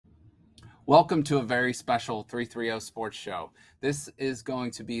Welcome to a very special 330 Sports Show. This is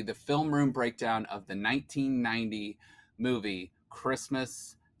going to be the film room breakdown of the 1990 movie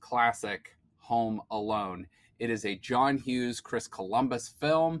Christmas classic Home Alone. It is a John Hughes, Chris Columbus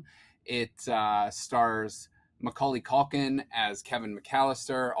film. It stars Macaulay Culkin as Kevin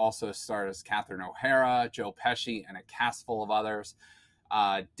McAllister, also stars Catherine O'Hara, Joe Pesci, and a cast full of others.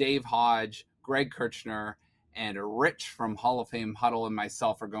 Dave Hodge, Greg Kirchner, and Rich from Hall of Fame Huddle and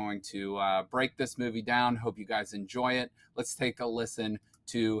myself are going to break this movie down. Hope you guys enjoy it. Let's take a listen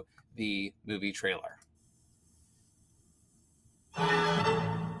to the movie trailer. Where are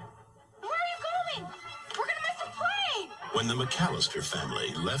you going? We're gonna miss the plane! When the McAllister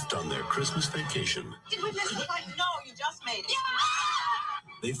family left on their Christmas vacation, Did we miss the flight? No, you just made it. Yeah!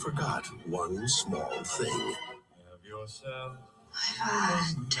 they forgot one small thing. Have yourself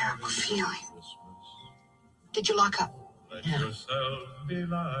I've a terrible feeling. Did you lock up? let yourself be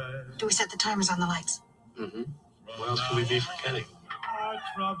light. Do we set the timers on the lights? What else could we be forgetting? Our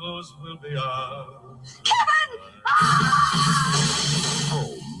troubles will be ours. Kevin!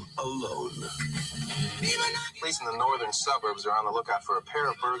 Home Alone. Police in the northern suburbs are on the lookout for a pair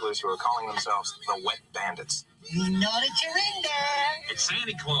of burglars who are calling themselves the Wet Bandits. We know that you're in there. It's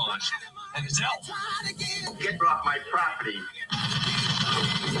Santa Claus and his elf. Get off my property.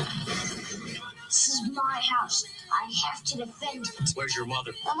 This is my house. I have to defend it. Where's your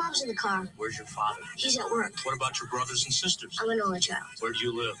mother? My mom's in the car. Where's your father? He's at work. What about your brothers and sisters? I'm an only child. Where do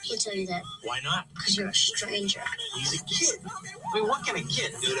you live? Can't tell you that Why not? because you're a stranger. He's a kid. I mean, what can a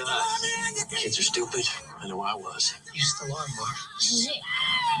kid do to us? Kids are stupid. I know I was. You still are, Mark. This is it.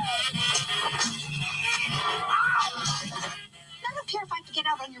 I don't care if I have to get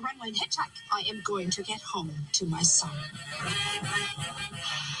out on your runway and hitchhike. I am going to get home to my son.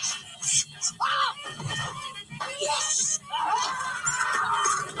 Yes!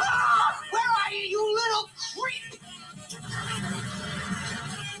 Where are you, you little creep? I'm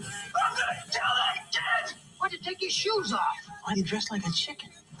gonna kill that kid! Why'd you take your shoes off? Why are you dressed like a chicken?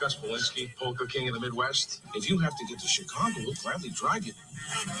 Gus Polinski, polka king of the Midwest. If you have to get to Chicago, we'll gladly drive you.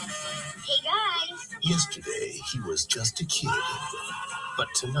 Hey, guys. Yesterday, he was just a kid. But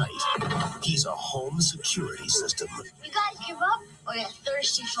tonight, he's a home security system. You guys give up or you're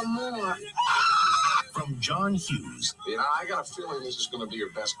thirsty for more? From John Hughes, You know, I got a feeling this is going to be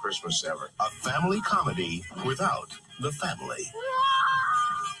your best Christmas ever. a family comedy without the family.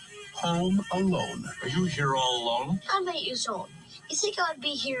 Home Alone. Are you here all alone? I'm 8 years old. You think I'd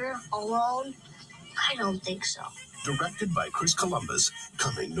be here alone? I don't think so. Directed by Chris Columbus,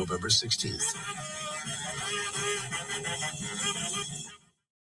 coming November 16th.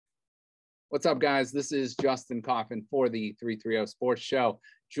 What's up, guys? This is Justin Coffin for the 330 Sports Show.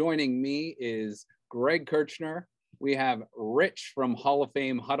 Joining me is Greg Kirchner. We have Rich from Hall of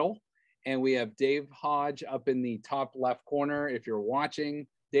Fame Huddle, and we have Dave Hodge up in the top left corner. If you're watching,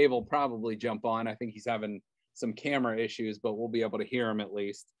 Dave will probably jump on. I think he's having some camera issues, but we'll be able to hear him at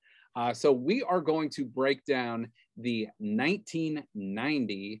least. So we are going to break down the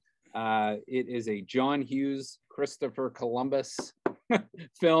 1990. It is a John Hughes, Christopher Columbus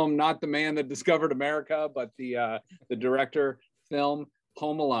film, not the man that discovered America, but the director film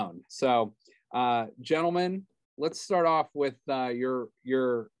Home Alone. So, gentlemen, let's start off with your.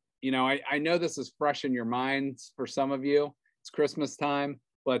 I know this is fresh in your minds for some of you. It's Christmas time,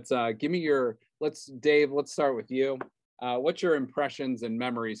 but give me your. Dave. Let's start with you. What's your impressions and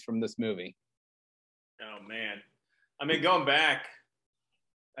memories from this movie? Oh man, I mean, going back,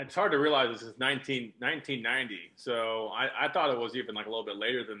 it's hard to realize this is 1990. So I thought it was even like a little bit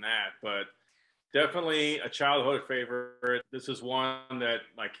later than that, but definitely a childhood favorite. This is one that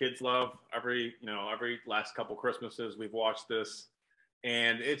my kids love. Every last couple Christmases we've watched this,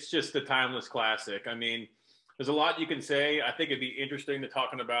 and it's just a timeless classic. I mean, there's a lot you can say. I think it'd be interesting to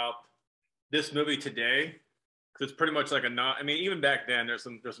talking about this movie today, because it's pretty much like even back then there's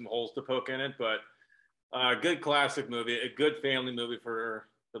some holes to poke in it, but a good classic movie, a good family movie for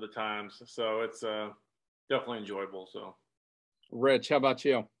the times. So it's definitely enjoyable. So, Rich, how about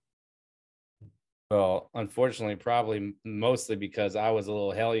you? Well, unfortunately, probably mostly because I was a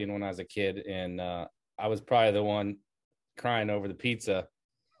little hellion when I was a kid, and I was probably the one crying over the pizza.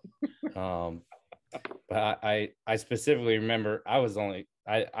 But I specifically remember I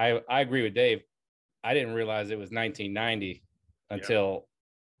agree with Dave. I didn't realize it was 1990 until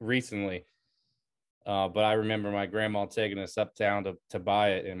recently. But I remember my grandma taking us uptown to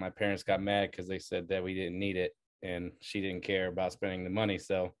buy it, and my parents got mad because they said that we didn't need it, and she didn't care about spending the money.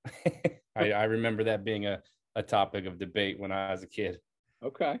 So I remember that being a topic of debate when I was a kid.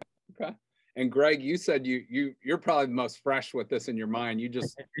 Okay. And Greg, you said you're probably the most fresh with this in your mind. You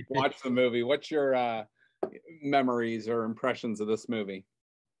just watched the movie. What's your memories or impressions of this movie?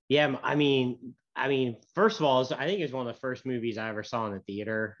 Yeah, I mean, first of all, I think it's one of the first movies I ever saw in the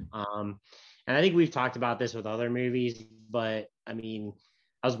theater. And I think we've talked about this with other movies, but I mean,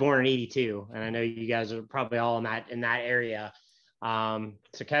 I was born in '82, and I know you guys are probably all in that area.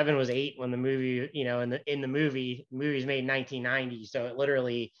 So Kevin was 8 when the movie, in the movie's made in 1990, so it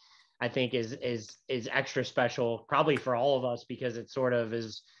literally, I think, is extra special, probably for all of us, because it sort of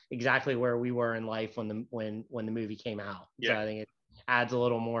is exactly where we were in life when the movie came out. Yeah. So I think it adds a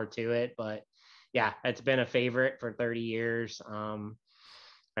little more to it, but yeah, it's been a favorite for 30 years.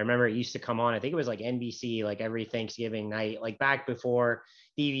 I remember it used to come on, I think it was like NBC, like every Thanksgiving night, like back before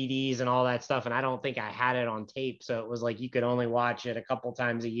DVDs and all that stuff. And I don't think I had it on tape. So it was like, you could only watch it a couple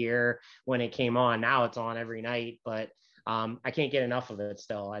times a year when it came on. Now it's on every night, but I can't get enough of it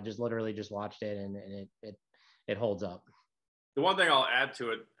still. I just literally just watched it, and it holds up. The one thing I'll add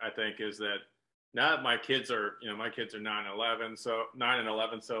to it, I think, is that now that my kids are 9 and 11.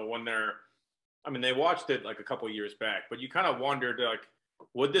 So when they watched it like a couple of years back, but you kind of wondered, like,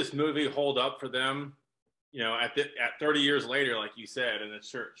 would this movie hold up for them, at 30 years later, like you said, and it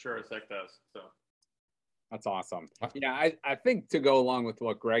sure as heck does. So that's awesome. Yeah, I think, to go along with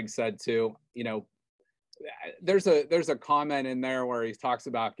what Greg said too, there's a comment in there where he talks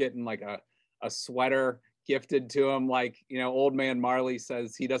about getting like a sweater gifted to him. Like, old man Marley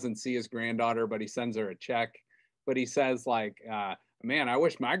says he doesn't see his granddaughter, but he sends her a check. But he says, like, man, I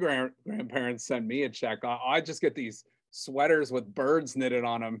wish my grandparents sent me a check. I just get these sweaters with birds knitted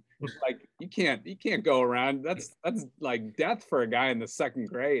on them. Like, you can't go around. That's like death for a guy in the 2nd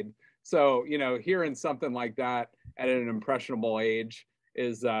grade. So, hearing something like that at an impressionable age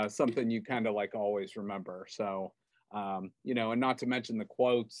is something you kind of like always remember. So, and not to mention the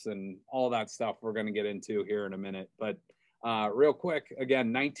quotes and all that stuff we're going to get into here in a minute. But real quick,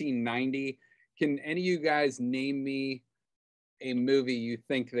 again, 1990. Can any of you guys name me a movie you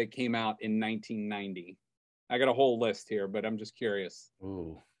think that came out in 1990? I got a whole list here, but I'm just curious.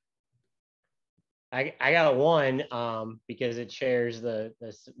 Ooh. I got one because it shares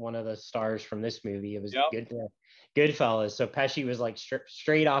one of the stars from this movie. It was Goodfellas. So Pesci was like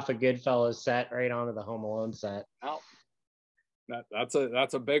straight off of Goodfellas set right onto the Home Alone set. Oh,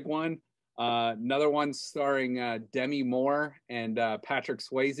 that's a big one. Another one starring Demi Moore and Patrick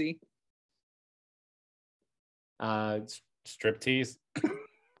Swayze. Striptease.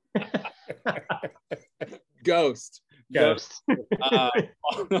 Ghost.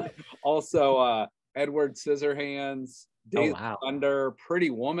 Also Edward Scissorhands, Days of Thunder, Pretty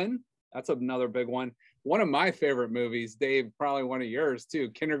Woman. That's another big one. One of my favorite movies, Dave, probably one of yours too,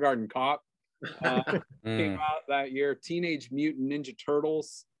 Kindergarten Cop. Came out that year. Teenage Mutant Ninja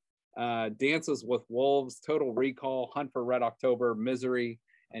Turtles, Dances with Wolves, Total Recall, Hunt for Red October, Misery,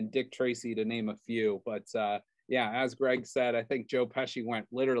 and Dick Tracy, to name a few. But yeah, as Greg said, I think Joe Pesci went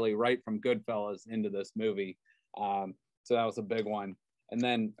literally right from Goodfellas into this movie. So that was a big one. And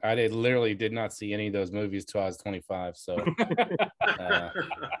then I literally did not see any of those movies till I was 25. So I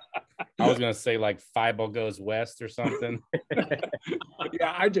was gonna say like Five Goes West or something.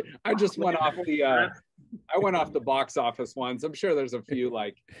 Yeah, I just went off the box office ones. I'm sure there's a few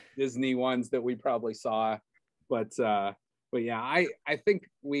like Disney ones that we probably saw, but yeah, I think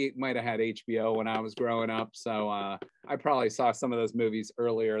we might have had HBO when I was growing up, so I probably saw some of those movies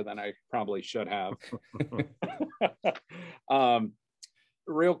earlier than I probably should have.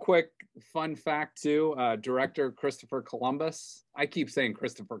 Real quick fun fact too, director Christopher Columbus. I keep saying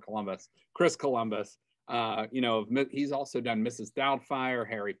Christopher Columbus. Chris Columbus. He's also done Mrs. Doubtfire,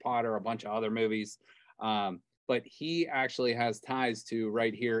 Harry Potter, a bunch of other movies. But he actually has ties to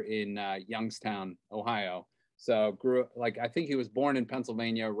right here in Youngstown, Ohio. So I think he was born in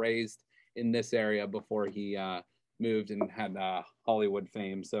Pennsylvania, raised in this area before he moved and had Hollywood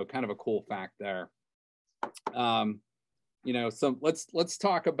fame. So kind of a cool fact there. So let's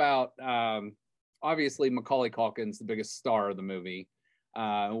talk about obviously Macaulay Culkin's the biggest star of the movie.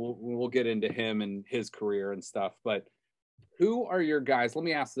 We'll get into him and his career and stuff. But who are your guys? Let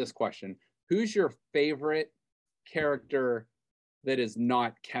me ask this question: who's your favorite character that is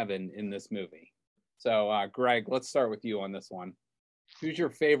not Kevin in this movie? So, Greg, let's start with you on this one. Who's your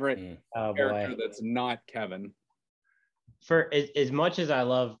favorite character that's not Kevin? For as much as I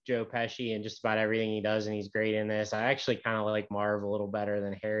love Joe Pesci and just about everything he does, and he's great in this, I actually kind of like Marv a little better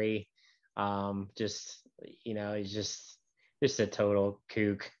than Harry. He's just a total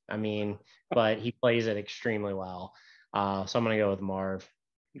kook. I mean, but he plays it extremely well. So I'm going to go with Marv.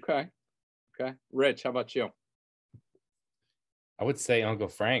 Okay. Rich, how about you? I would say Uncle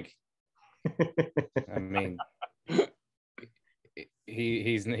Frank. I mean,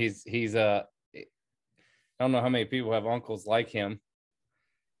 he's I don't know how many people have uncles like him,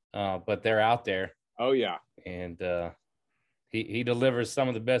 but they're out there. Oh yeah, and he delivers some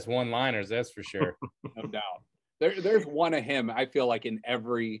of the best one-liners. That's for sure. No doubt. There's one of him. I feel like in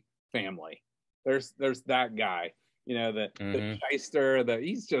every family, there's that guy. You know, the shyster.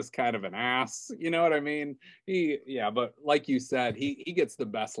 He's just kind of an ass. You know what I mean? But like you said, he gets the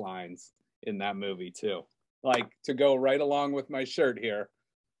best lines in that movie too. Like, to go right along with my shirt here.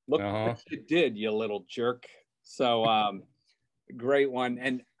 Look what you did, you little jerk. So great one.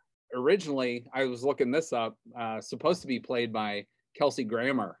 And originally, I was looking this up, supposed to be played by Kelsey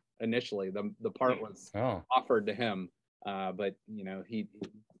Grammer initially. The part was offered to him, but you know, he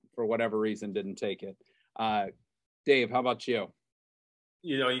for whatever reason didn't take it. Dave, how about you?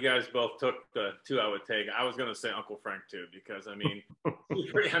 You know, you guys both took the two I would take. I was going to say Uncle Frank too, because I mean, I'm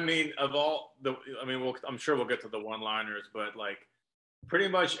sure we'll get to the one-liners, but like, pretty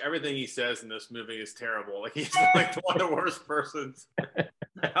much everything he says in this movie is terrible. Like, he's like one of the worst persons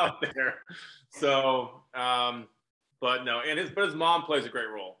out there. So, but no, but his mom plays a great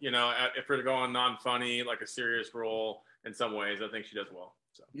role. You know, if we're going non-funny, like a serious role in some ways, I think she does well.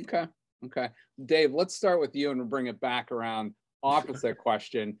 So. Okay. Dave, let's start with you and we'll bring it back around. Opposite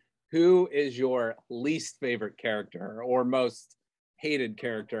question. Who is your least favorite character or most hated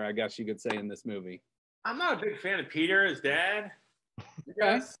character, I guess you could say, in this movie? I'm not a big fan of Peter, his dad.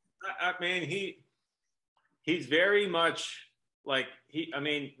 Yes. I mean, he's very much like,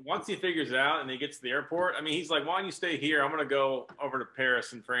 once he figures it out and he gets to the airport, I mean, he's like, why don't you stay here? I'm going to go over to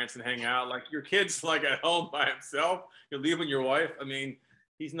Paris and France and hang out. Like, your kid's like at home by himself. You're leaving your wife. I mean,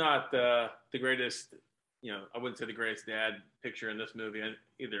 he's not the greatest, you know, I wouldn't say the greatest dad picture in this movie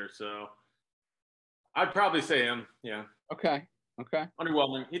either. So I'd probably say him. Yeah. Okay.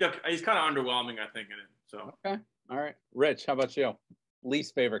 Underwhelming. He's kind of underwhelming, I think, in it. So. Okay. All right. Rich, how about you?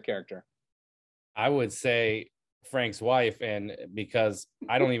 Least favorite character? I would say Frank's wife, and because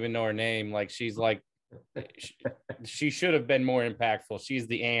I don't even know her name, like, she's like, she should have been more impactful. She's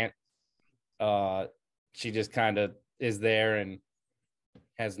the aunt. She just kind of is there and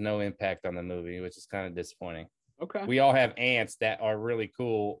has no impact on the movie, which is kind of disappointing. Okay. We all have aunts that are really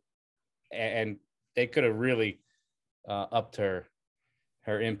cool, and they could have really upped her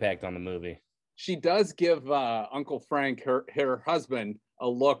impact on the movie. She does give Uncle Frank, her husband, a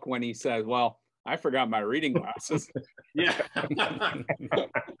look when he says, well, I forgot my reading glasses. Yeah.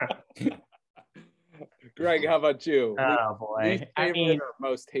 Greg, how about you? Oh boy. Least favorite or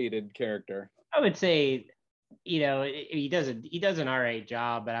most hated character? I would say, you know, he does an all right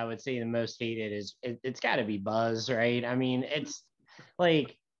job, but I would say the most hated is it's got to be Buzz, right? I mean, it's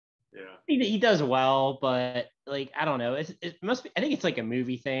like, he does well, but like, I don't know. It must be. I think it's like a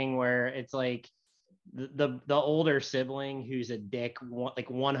movie thing where it's like the older sibling who's a dick like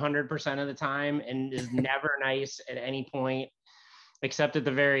 100% of the time and is never nice at any point, except at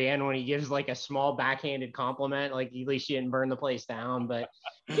the very end when he gives like a small backhanded compliment, like at least you didn't burn the place down. But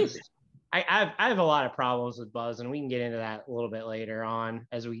I have a lot of problems with Buzz, and we can get into that a little bit later on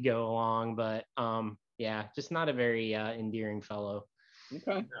as we go along. But yeah, just not a very endearing fellow.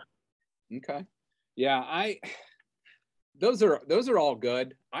 Okay. Yeah, those are all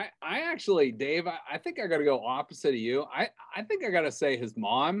good. I actually, Dave, I think I got to go opposite of you. I think I got to say his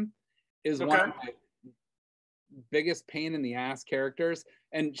mom is one of my biggest pain in the ass characters,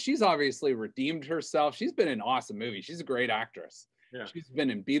 and she's obviously redeemed herself. She's been in awesome movies. She's a great actress. Yeah. She's been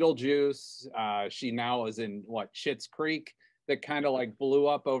in Beetlejuice. She now is in Schitt's Creek, that kind of like blew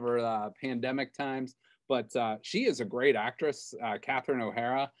up over pandemic times. But she is a great actress, Catherine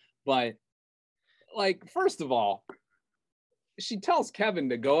O'Hara. But like, first of all, she tells Kevin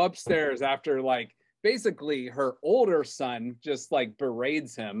to go upstairs after like basically her older son just like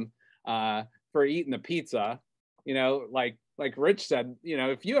berates him for eating the pizza. You know, like Rich said, you know,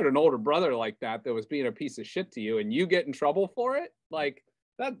 if you had an older brother like that was being a piece of shit to you and you get in trouble for it, like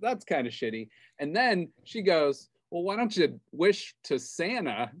that's kind of shitty. And then she goes, well, why don't you wish to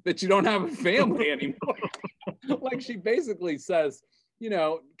Santa that you don't have a family anymore? Like, she basically says, you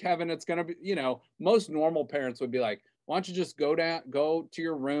know, Kevin, it's going to be, you know, most normal parents would be like, why don't you just go to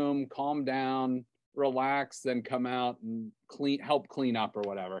your room, calm down, relax, then come out and help clean up or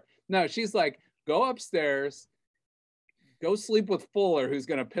whatever. No, she's like, go upstairs, go sleep with Fuller, who's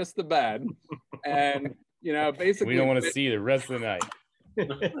going to piss the bed. And, you know, basically, we don't want to see you the rest of the night.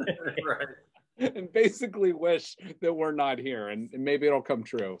 Right. And basically wish that we're not here, and maybe it'll come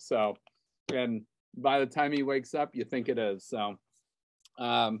true. So, and by the time he wakes up, you think it is. So,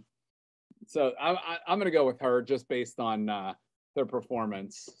 I'm going to go with her just based on their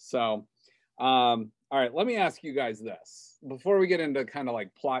performance. So, All right, let me ask you guys this before we get into kind of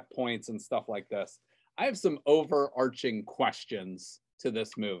like plot points and stuff like this. I have some overarching questions to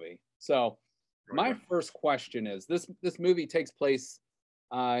this movie. So my first question is this movie takes place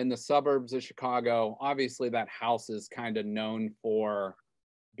in the suburbs of Chicago. Obviously that house is kind of known for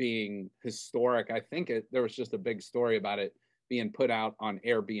being historic. I think there was just a big story about it being put out on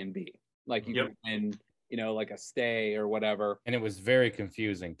Airbnb. Like you can win, you know, like a stay or whatever. And it was very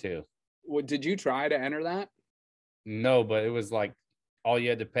confusing too. Did you try to enter that? No, but it was like all you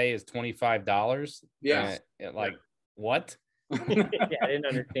had to pay is $25. Yeah. Like what? Yeah, I didn't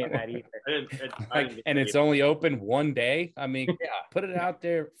understand that either. And it's only open one day. I mean, put it out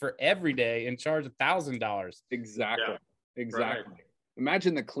there for every day and charge $1,000. Exactly. Yeah. Exactly. Right.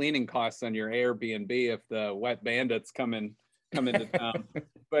 Imagine the cleaning costs on your Airbnb if the wet bandits come into town.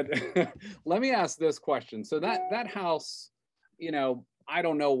 But let me ask this question. So that house, you know, I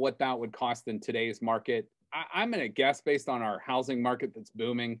don't know what that would cost in today's market. I'm going to guess based on our housing market that's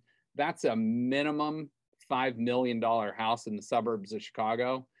booming, that's a minimum $5 million house in the suburbs of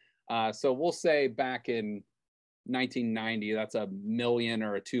Chicago. So we'll say back in 1990, that's $1 million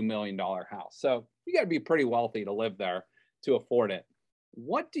or a $2 million house. So you got to be pretty wealthy to live there to afford it.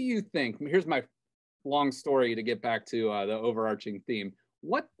 What do you think? Here's my long story to get back to the overarching theme.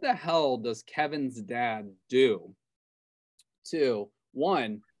 What the hell does Kevin's dad do to,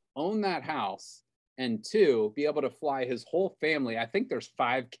 one, own that house, and two, be able to fly his whole family? I think there's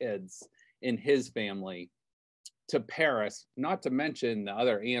 5 kids in his family to Paris, not to mention the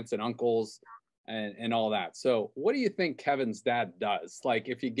other aunts and uncles and all that. So what do you think Kevin's dad does? Like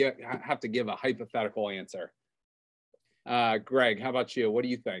if you have to give a hypothetical answer. Greg, how about you? What do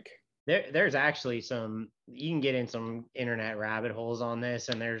you think? There's actually you can get in some internet rabbit holes on this,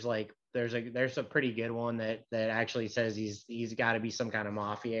 and there's a pretty good one that actually says he's got to be some kind of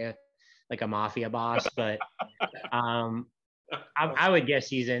mafia, like a mafia boss. But I would guess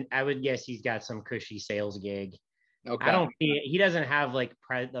he's got some cushy sales gig. Okay. I don't see he doesn't have like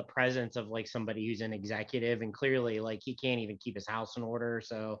the presence of like somebody who's an executive, and clearly like he can't even keep his house in order.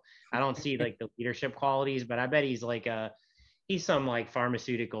 So I don't see like the leadership qualities, but I bet he's some like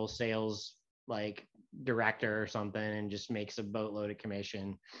pharmaceutical sales like director or something, and just makes a boatload of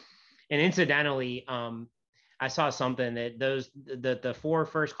commission. And incidentally, I saw something that the 4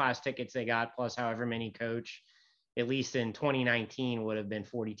 first class tickets they got plus however many coach, at least in 2019, would have been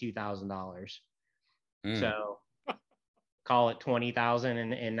 $42,000. So call it 20,000 in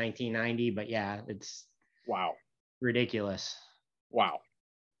 1990, but yeah, it's ridiculous. Wow.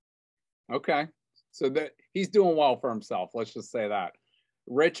 Okay. So that he's doing well for himself. Let's just say that.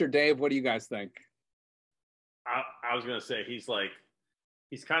 Rich or Dave, what do you guys think? I was gonna say he's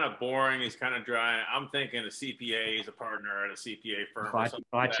kind of boring. He's kind of dry. I'm thinking a CPA. He's a partner at a CPA firm.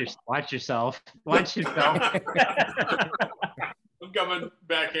 Watch yourself. Watch yourself. I'm coming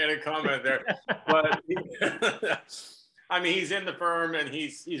backhanded comment there, but I mean, he's in the firm and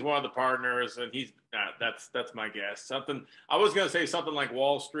he's one of the partners, and that's my guess. I was gonna say something like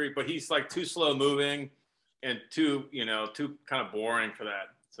Wall Street, but he's like too slow moving and too kind of boring for that.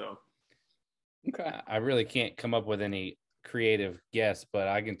 So, okay, I really can't come up with any creative guess, but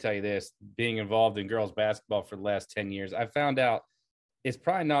I can tell you this: being involved in girls basketball for the last 10 years, I found out it's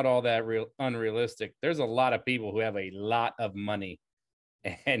probably not all that unrealistic. There's a lot of people who have a lot of money,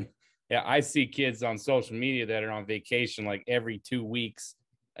 and yeah, I see kids on social media that are on vacation like every 2 weeks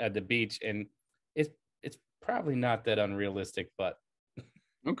at the beach, and it's probably not that unrealistic, but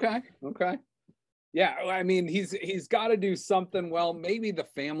okay. Yeah, I mean, he's got to do something. Well, maybe the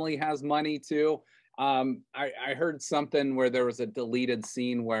family has money too. I heard something where there was a deleted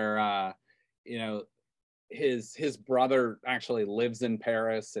scene where his brother actually lives in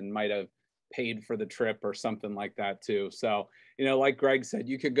Paris and might have paid for the trip or something like that too. So, like Greg said,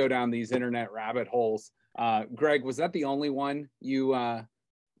 you could go down these internet rabbit holes. Greg, was that the only one you heard?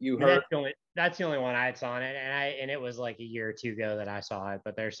 That's the only one I saw on it, and it was like a year or 2 ago that I saw it.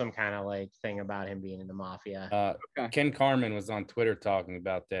 But there's some kind of like thing about him being in the mafia. Okay. Ken Carman was on Twitter talking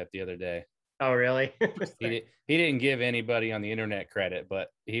about that the other day. Oh, really? He didn't give anybody on the internet credit, but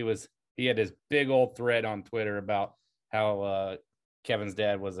he had this big old thread on Twitter about how Kevin's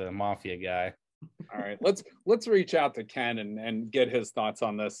dad was a mafia guy. All right, let's reach out to Ken and get his thoughts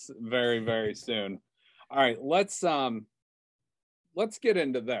on this very, very soon. All right, let's get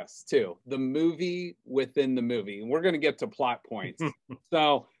into this too. The movie within the movie, and we're going to get to plot points.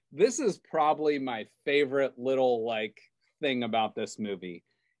 So this is probably my favorite little thing about this movie: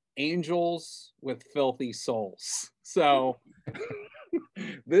 angels with filthy souls. So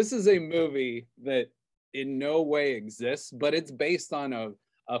this is a movie that in no way exists, but it's based on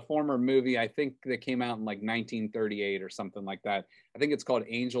a former movie, I think that came out in like 1938 or something like that. I think it's called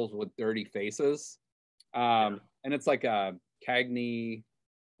Angels with Dirty Faces. And it's like a Cagney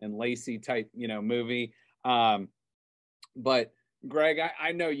and Lacey type, movie. But Greg,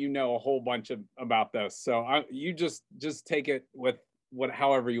 I know you know a whole bunch about this, so you just take it with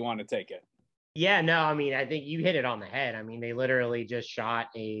however you want to take it. Yeah, no, I mean, I think you hit it on the head. I mean, they literally just shot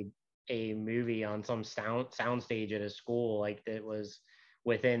a movie on some soundstage at a school, like, that was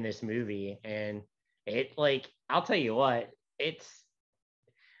within this movie. And it, like, I'll tell you what,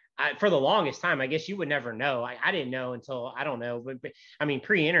 for the longest time, I guess you would never know. I didn't know until, I don't know, but I mean,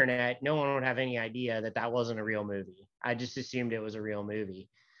 pre-internet, no one would have any idea that wasn't a real movie. I just assumed it was a real movie.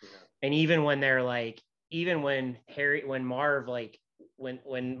 Yeah. And even when they're like, when Marv, like,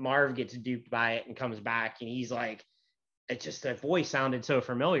 when Marv gets duped by it and comes back and he's like, it's just, that voice sounded so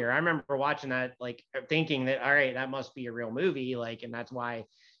familiar. I remember watching that, like, thinking that, all right, that must be a real movie, like, and that's why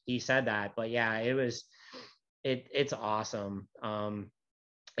he said that. But yeah, it's awesome. And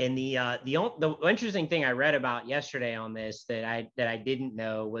the interesting thing I read about yesterday on this that I didn't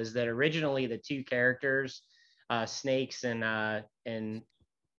know was that originally the two characters, Snakes and the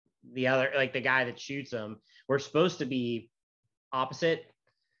other, like, the guy that shoots them, were supposed to be opposite.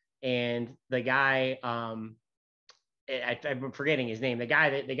 And the guy, I'm forgetting his name. The guy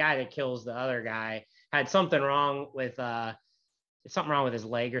that kills the other guy had something wrong with his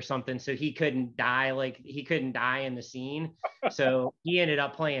leg or something, so he couldn't die. Like, he couldn't die in the scene, so he ended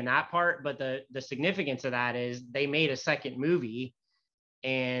up playing that part. But the significance of that is they made a second movie,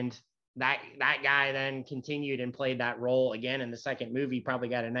 and that guy then continued and played that role again in the second movie. Probably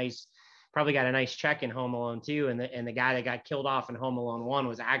got a nice check in Home Alone 2, and the guy that got killed off in Home Alone 1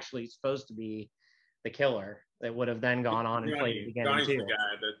 was actually supposed to be the killer that would have then gone on and played it again. Johnny's the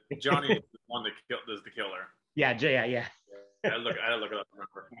guy Johnny is the one that is the killer. Yeah. I had to look it up.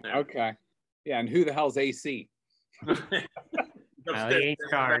 Yeah. Okay. Yeah, and who the hell's AC? He ain't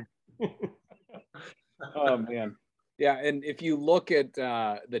charged. Oh man. Yeah, and if you look at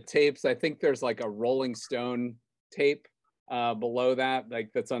the tapes, I think there's like a Rolling Stone tape below that,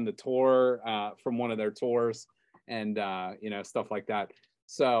 like, that's on the tour from one of their tours, and stuff like that.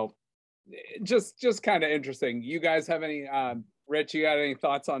 So just kind of interesting. You guys have any Rich, you got any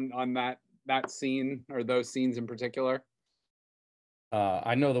thoughts on that scene or those scenes in particular?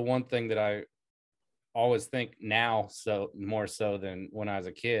 I know the one thing that I always think now, so more so than when I was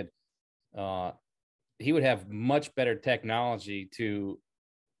a kid, he would have much better technology to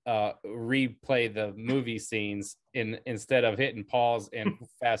replay the movie scenes instead of hitting pause and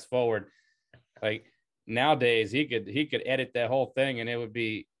fast forward. Like, nowadays he could edit that whole thing and it would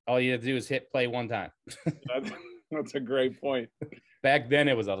be, all you have to do is hit play one time. That's a great point. Back then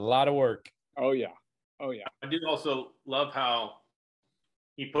it was a lot of work. Oh yeah. I do also love how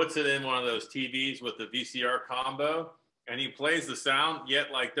he puts it in one of those TVs with the VCR combo, and he plays the sound,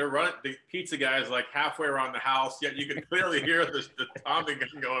 yet, like, they're running, the pizza guy is like halfway around the house, yet you can clearly hear the Tommy gun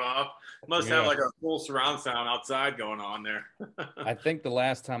going off. Must have like a full surround sound outside going on there. I think the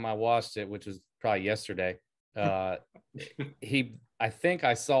last time I watched it, which was probably yesterday, I think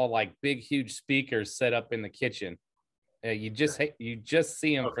I saw like big, huge speakers set up in the kitchen. You just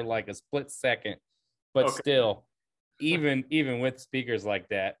see them for like a split second, but still, even with speakers like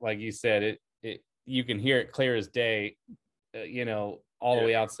that, like you said, it you can hear it clear as day, all the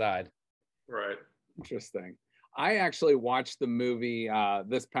way outside. Right. Interesting. I actually watched the movie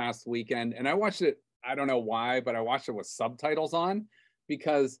this past weekend, and I watched it, I don't know why, but I watched it with subtitles on,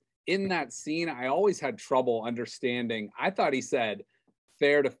 because in that scene, I always had trouble understanding. I thought he said,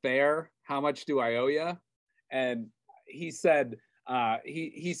 "Fair to fair, how much do I owe you?" And he said,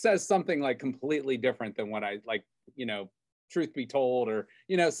 he says something like completely different than what I, like, truth be told, or,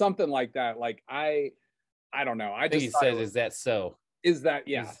 something like that. Like, I don't know. I think he says, "Is that so? Is that,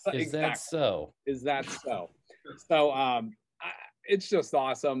 yeah. Is exactly. That so? Is that so?" So, it's just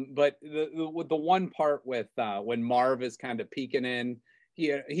awesome. But the one part with when Marv is kind of peeking in,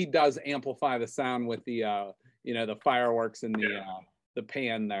 he does amplify the sound with the the fireworks and the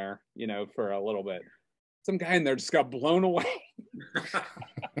pan there, for a little bit. Some guy in there just got blown away.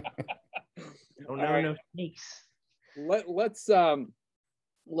 No snakes. Let's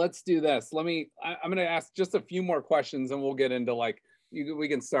do this. I'm going to ask just a few more questions, and we'll get into, like, we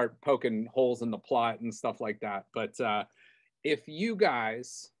can start poking holes in the plot and stuff like that. But if you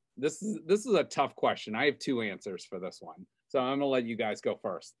guys, this is a tough question. I have two answers for this one, so I'm going to let you guys go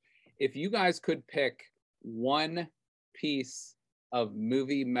first. If you guys could pick one piece of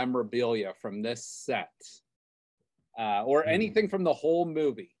movie memorabilia from this set, or anything from the whole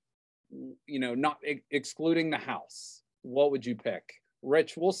movie, not excluding the house, what would you pick?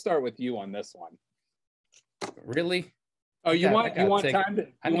 Rich, we'll start with you on this one. Really? Oh, you want time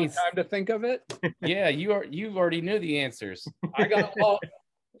to think of it? Yeah, you already knew the answers. I got all.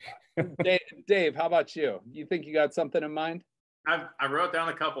 Dave, how about you? You think you got something in mind? I wrote down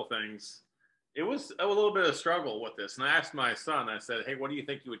a couple things. It was a little bit of a struggle with this, and I asked my son. I said, "Hey, what do you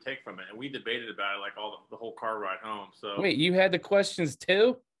think you would take from it?" And we debated about it like the whole car ride home. So wait, you had the questions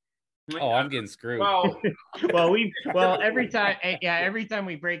too? Oh, I'm getting screwed. Well, every time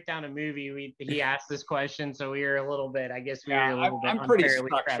we break down a movie, he asks this question, so we were a little bit. I guess we were a little bit. I'm pretty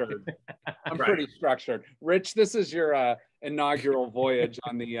structured. I'm pretty structured. Rich, this is your inaugural voyage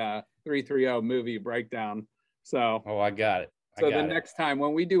on the 330 movie breakdown. So, I got it. Next time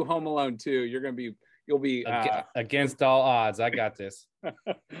when we do Home Alone 2, you'll be against all odds. I got this. All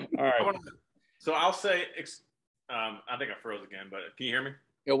right. So I'll say, I think I froze again, but can you hear me?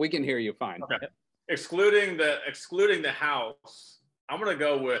 Yeah, we can hear you fine. Okay. Excluding the house, I'm gonna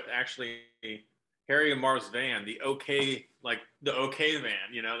go with actually Harry and Marv's van, the OK van,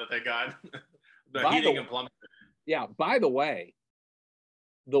 that they got, the heating and plumbing. Yeah. By the way,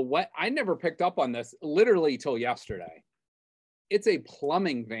 I never picked up on this literally till yesterday. It's a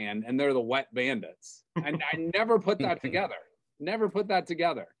plumbing van, and they're the Wet Bandits. And I never put that together.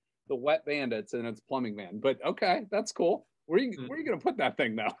 The Wet Bandits and it's plumbing van. But okay, that's cool. Where are you going to put that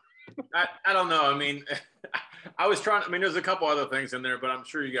thing though? I don't know. I mean, I was trying. I mean, there's a couple other things in there, but I'm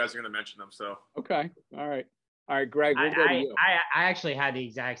sure you guys are going to mention them. So okay, all right, Greg. We'll go to you. I actually had the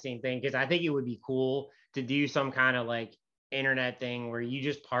exact same thing because I think it would be cool to do some kind of like internet thing where you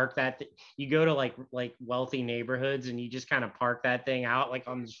just park that. You go to like wealthy neighborhoods and you just kind of park that thing out like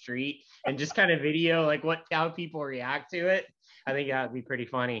on the street and just kind of video like how people react to it. I think that would be pretty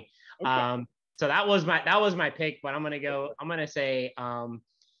funny. Okay. So that was my pick, but I'm gonna say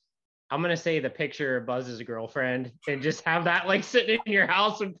the picture of Buzz's girlfriend and just have that like sitting in your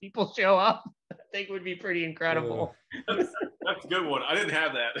house when people show up. I think would be pretty incredible. That's a good one. I didn't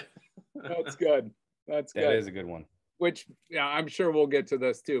have that. That's good. That is a good one. Which I'm sure we'll get to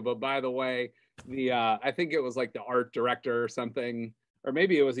this too. But by the way, I think it was like the art director or something, or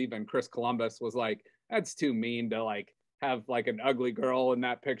maybe it was even Chris Columbus was like, that's too mean to like have like an ugly girl in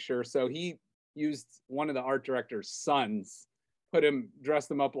that picture. So he used one of the art director's sons,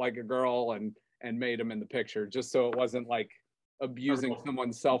 dressed him up like a girl and made him in the picture, just so it wasn't like abusing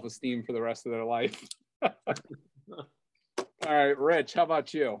someone's self-esteem for the rest of their life. All right, Rich, how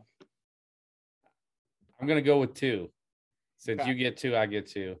about you? I'm gonna go with 2. Since you get 2, I get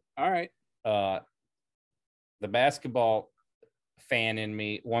 2. All right. The basketball fan in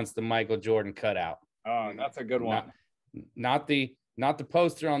me wants the Michael Jordan cutout. Oh, that's a good one. Not the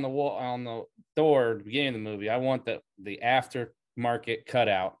poster on the wall on the door at the beginning of the movie. I want the aftermarket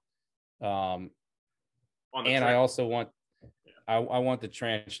cutout. And I also want I want the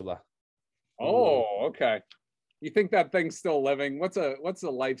tarantula. Oh, okay. You think that thing's still living? What's the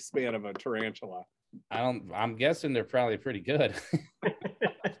lifespan of a tarantula? I'm guessing they're probably pretty good.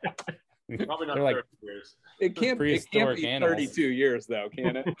 Probably not 30 years. It can't be 32 years though,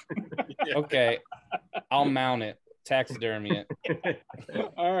 can it? Yeah. Okay. I'll mount it. Taxidermy it.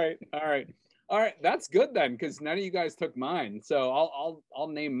 All right. That's good then, because none of you guys took mine. So I'll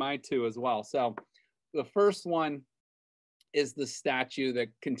name my 2 as well. So the first one is the statue that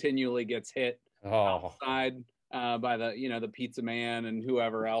continually gets hit outside by the pizza man and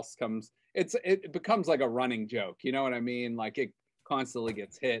whoever else comes. It becomes like a running joke. You know what I mean? Like it constantly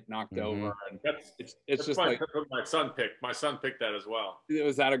gets hit, knocked over, and it's just like my son picked that as well.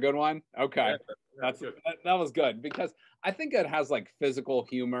 Was that a good one? Okay, yeah, that was good because I think it has like physical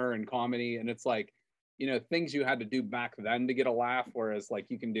humor and comedy, and it's like things you had to do back then to get a laugh, whereas like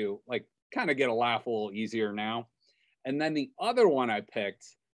you can do like kind of get a laugh a little easier now. And then the other one I picked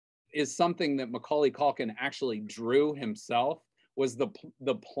is something that Macaulay Culkin actually drew himself, was the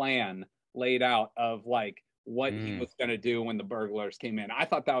plan laid out of like what he was going to do when the burglars came in. I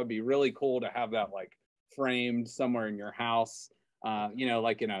thought that would be really cool to have that like framed somewhere in your house,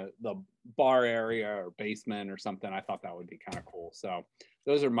 like in the bar area or basement or something. I thought that would be kind of cool. So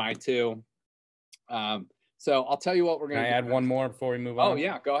those are my 2. So I'll tell you what we're going to add one more before we move on. Oh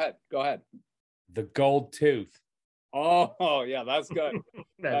yeah, go ahead. The gold tooth. Oh yeah, that's good.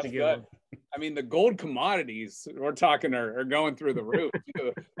 That's a good one. I mean, the gold commodities we're talking are going through the roof.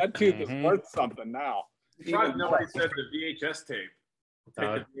 That tooth is worth something now. Nobody said the VHS tape.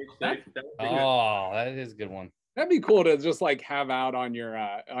 That is a good one. That'd be cool to just like have out on your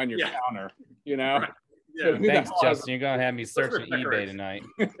counter, Right. Yeah. Thanks, Justin. You're gonna have me searching eBay tonight.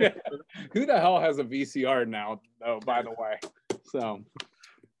 Who the hell has a VCR now, though? By the way, so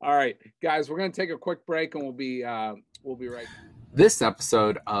all right, guys, we're gonna take a quick break and we'll be right back. This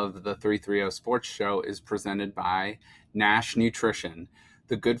episode of the 330 Sports Show is presented by Nash Nutrition,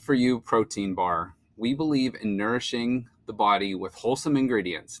 the good for you protein bar. We believe in nourishing the body with wholesome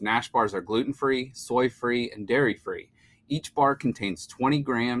ingredients. Nash bars are gluten-free, soy-free, and dairy-free. Each bar contains 20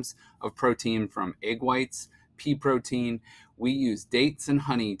 grams of protein from egg whites, pea protein. We use dates and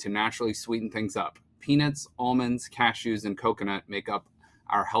honey to naturally sweeten things up. Peanuts, almonds, cashews, and coconut make up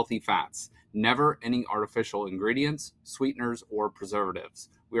our healthy fats. Never any artificial ingredients, sweeteners, or preservatives.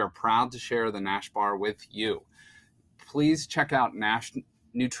 We are proud to share the Nash bar with you. Please check out Nash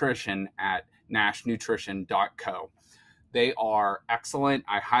Nutrition at nashnutrition.co. They are excellent.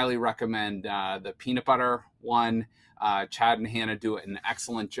 I highly recommend the peanut butter one. Chad and Hannah do an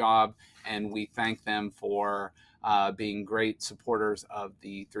excellent job, and we thank them for being great supporters of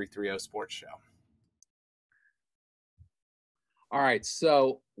the 330 Sports Show. All right,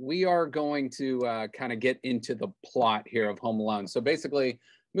 so we are going to kind of get into the plot here of Home Alone. So basically,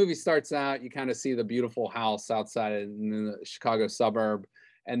 movie starts out, you kind of see the beautiful house outside in the Chicago suburb,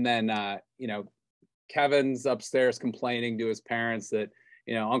 and then Kevin's upstairs complaining to his parents that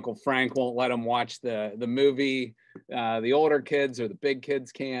Uncle Frank won't let him watch the movie. The older kids or the big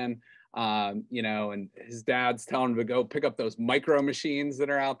kids can, and his dad's telling him to go pick up those micro machines that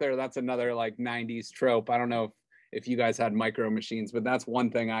are out there. That's another like 90s trope. I don't know if you guys had micro machines, but that's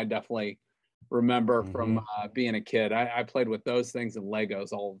one thing I definitely remember from being a kid. I played with those things and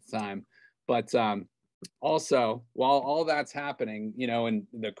Legos all the time. But also, while all that's happening, and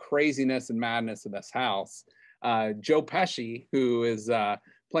the craziness and madness of this house, Joe Pesci, who is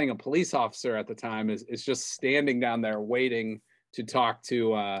playing a police officer at the time, is just standing down there waiting to talk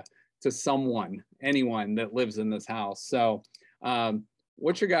to anyone that lives in this house. So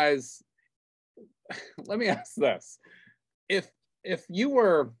what's your guys' let me ask this. If you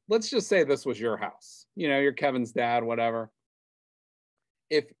were, let's just say this was your house, you're Kevin's dad, whatever.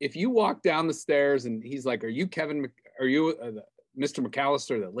 If you walk down the stairs and he's like, are you Mr.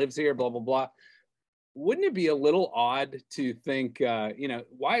 McAllister that lives here, blah, blah, blah. Wouldn't it be a little odd to think,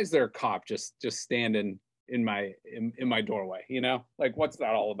 why is there a cop just standing in my doorway? Like, what's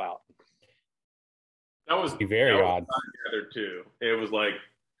that all about? That was very odd. Too. It was like,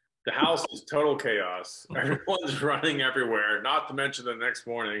 the house is total chaos. Everyone's running everywhere, not to mention the next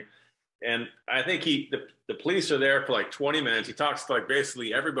morning. And I think the police are there for like 20 minutes. He talks to like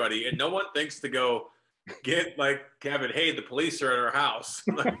basically everybody, and no one thinks to go get like Kevin, hey, the police are at our house.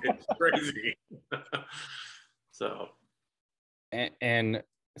 Like, it's crazy. So. And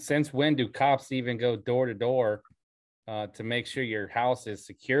since when do cops even go door to door to make sure your house is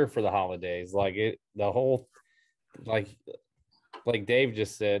secure for the holidays? Like Dave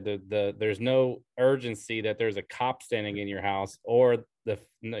just said, there's no urgency that there's a cop standing in your house, or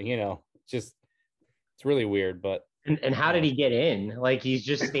it's really weird. But and how did he get in? Like, he's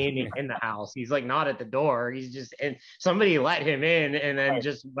just standing in the house. He's like not at the door. He's just in. Somebody let him in, and then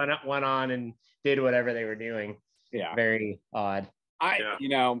just went on and did whatever they were doing. Yeah, very odd. I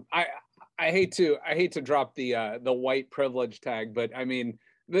hate to drop the white privilege tag, but I mean,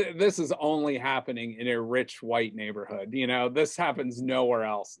 this is only happening in a rich white neighborhood. This happens nowhere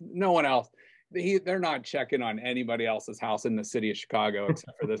else. No one else. They're not checking on anybody else's house in the city of Chicago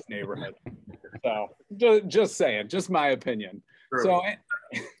except for this neighborhood. So just saying, just my opinion. True.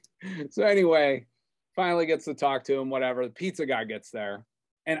 So anyway, finally gets to talk to him, whatever. The pizza guy gets there.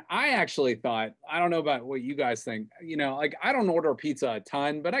 And I actually thought, I don't know about what you guys think, like I don't order pizza a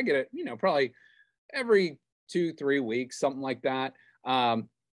ton, but I get it, probably every 2-3 weeks, something like that.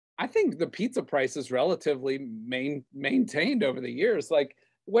 I think the pizza price is relatively maintained over the years. Like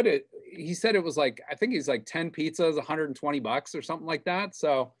he said it was like, I think he's like 10 pizzas, $120 or something like that.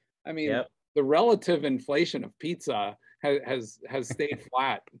 So, I mean, the relative inflation of pizza has stayed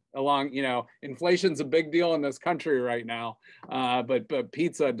flat along, inflation's a big deal in this country right now. But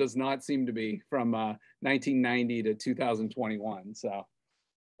pizza does not seem to be from 1990 to 2021. So.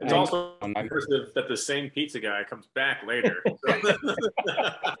 It's also impressive that the same pizza guy comes back later.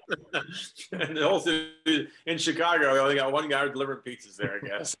 And also in Chicago, they only got one guy delivering pizzas there, I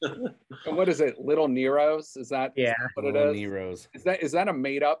guess. And what is it? Little Nero's? Is that what it is? Nero's. Is that a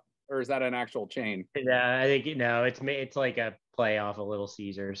made up, or is that an actual chain? Yeah, I think it's like a play off of Little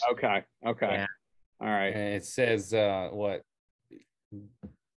Caesars. Okay. Yeah. All right. And it says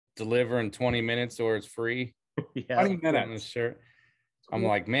deliver in 20 minutes or it's free. 20 minutes. Sure. I'm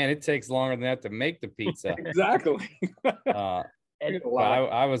like, man, it takes longer than that to make the pizza. Exactly. I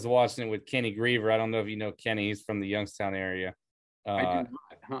was watching it with Kenny Griever. I don't know if you know Kenny. He's from the Youngstown area. I do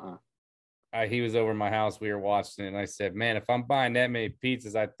not. he was over at my house. We were watching it, and I said, "Man, if I'm buying that many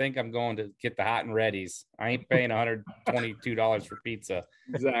pizzas, I think I'm going to get the hot and readies. I ain't paying $122 for pizza."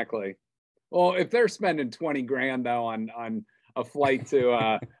 Exactly. Well, if they're spending 20 grand though on a flight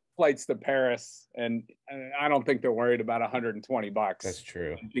to flights to Paris, and I don't think they're worried about $120. That's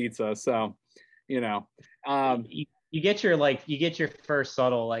true. Pizza. So, you get your first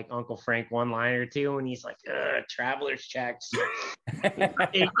subtle like Uncle Frank one-liner too, when he's like, "Traveler's checks."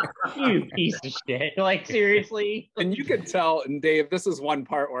 You piece of shit! Like, seriously. And you could tell, and Dave, this is one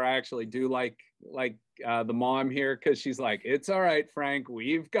part where I actually do like the mom here, because she's like, "It's all right, Frank,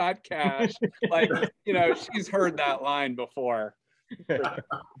 we've got cash." Like, she's heard that line before.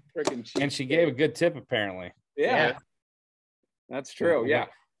 Freaking cheap. And she gave a good tip, apparently. Yeah. That's true. Yeah.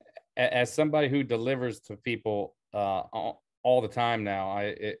 As somebody who delivers to people all the time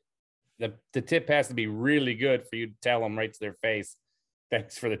now, the tip has to be really good for you to tell them right to their face,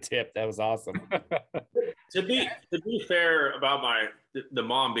 "Thanks for the tip. That was awesome." To be fair about the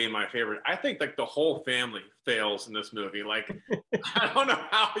mom being my favorite, I think like the whole family fails in this movie. Like, I don't know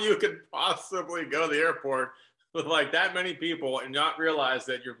how you could possibly go to the airport with like that many people and not realize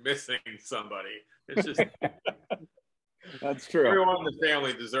that you're missing somebody. It's just that's true. Everyone in the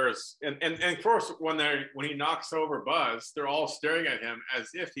family deserves, and of course when he knocks over Buzz, they're all staring at him as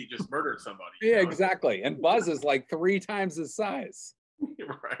if he just murdered somebody. Yeah, exactly. And Buzz is like 3 times his size.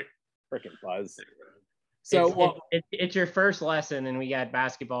 Right. Freaking Buzz. So it's your first lesson, and we got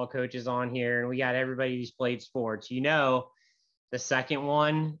basketball coaches on here, and we got everybody who's played sports. The second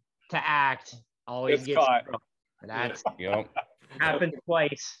one to act always gets caught. That's happened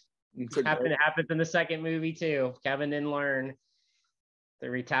twice. Happens in the second movie too. Kevin didn't learn. The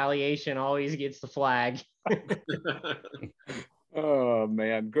retaliation always gets the flag. Oh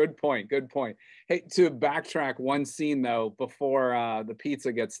man, good point. Hey, to backtrack one scene though, before the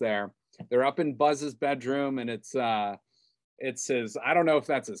pizza gets there, they're up in Buzz's bedroom, and it's his, I don't know if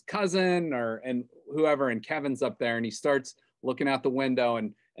that's his cousin and whoever, and Kevin's up there, and he starts looking out the window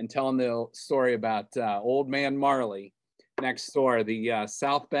and telling the story about Old Man Marley next door, the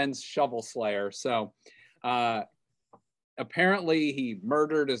South Bend shovel slayer. So apparently he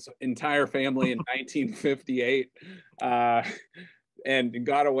murdered his entire family in 1958 and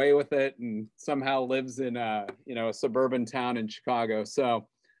got away with it, and somehow lives in a suburban town in Chicago. So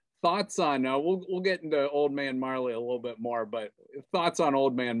thoughts on we'll get into Old Man Marley a little bit more, but thoughts on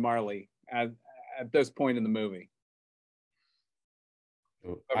Old Man Marley at this point in the movie?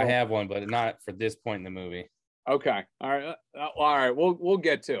 I have one, but not for this point in the movie. Okay. All right. We'll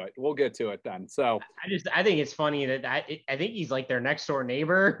get to it. We'll get to it then. So I think it's funny that I think he's like their next door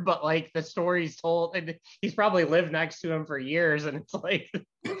neighbor, but like the story's told, and he's probably lived next to him for years, and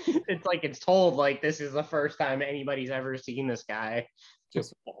it's told like this is the first time anybody's ever seen this guy.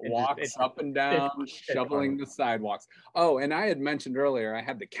 Just walks up and down, shoveling the sidewalks. Oh, and I had mentioned earlier, I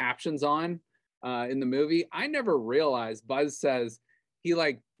had the captions on in the movie. I never realized Buzz says he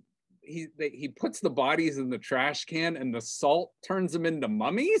puts the bodies in the trash can and the salt turns them into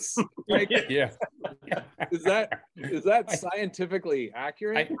mummies. Like, yeah. Is that scientifically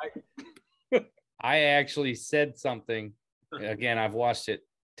accurate? I actually said something. Again, I've watched it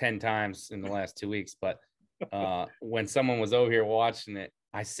 10 times in the last 2 weeks, but when someone was over here watching it,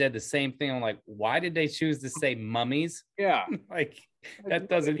 I said the same thing. I'm like, why did they choose to say mummies? Yeah. Like, that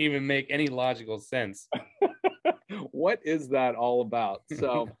doesn't even make any logical sense. What is that all about?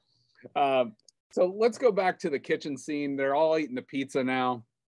 So so let's go back to the kitchen scene. They're all eating the pizza now.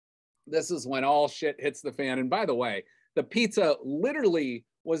 This is when all shit hits the fan. And by the way, the pizza literally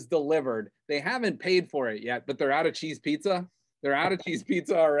was delivered. They haven't paid for it yet, but they're out of cheese pizza. They're out of cheese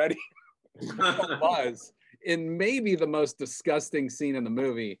pizza already. Buzz, in maybe the most disgusting scene in the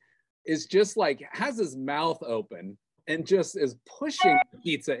movie, is just like has his mouth open and just is pushing the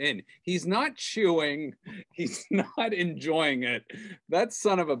pizza in. He's not chewing. He's not enjoying it. That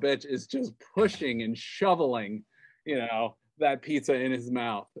son of a bitch is just pushing and shoveling, that pizza in his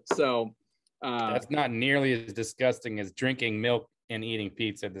mouth. So that's not nearly as disgusting as drinking milk and eating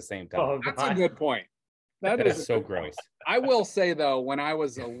pizza at the same time. Oh, that's a good point. That is so gross. I will say though, when I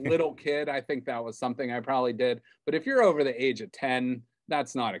was a little kid, I think that was something I probably did. But if you're over the age of 10,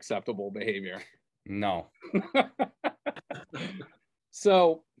 that's not acceptable behavior. No.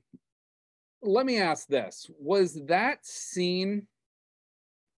 So let me ask this. Was that scene,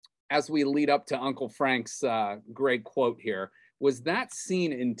 as we lead up to Uncle Frank's great quote here, was that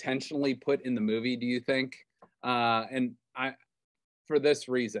scene intentionally put in the movie, do you think? For this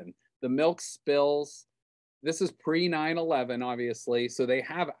reason, the milk spills. This is pre 9/11, obviously. So they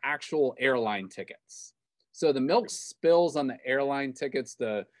have actual airline tickets. So the milk spills on the airline tickets,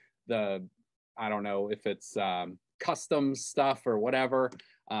 the I don't know if it's custom stuff or whatever.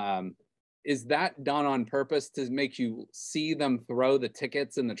 Is that done on purpose to make you see them throw the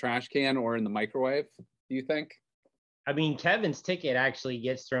tickets in the trash can or in the microwave? Do you think? I mean, Kevin's ticket actually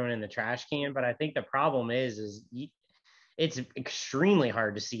gets thrown in the trash can, but I think the problem is it's extremely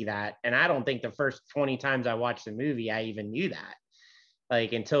hard to see that. And I don't think the first 20 times I watched the movie, I even knew that.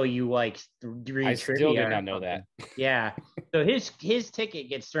 Like until you like read I trivia. still did not know that. Yeah. So his ticket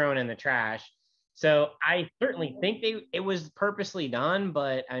gets thrown in the trash. So I certainly think it was purposely done,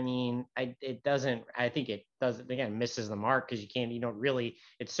 but I mean, I think it does, again, misses the mark because you don't really,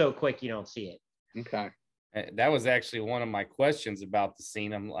 it's so quick you don't see it. Okay. That was actually one of my questions about the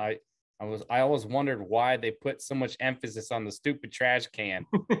scene. I always wondered why they put so much emphasis on the stupid trash can.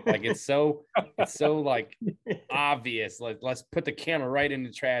 Like it's so like obvious. Like let's put the camera right in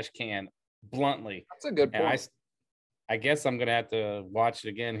the trash can bluntly. That's a good point. I guess I'm gonna have to watch it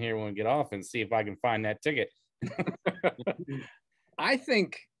again here when we get off and see if I can find that ticket. I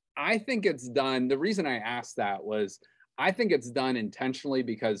think it's done. The reason I asked that was I think it's done intentionally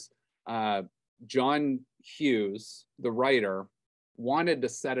because John Hughes, the writer, wanted to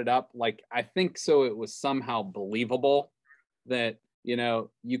set it up like I think so it was somehow believable that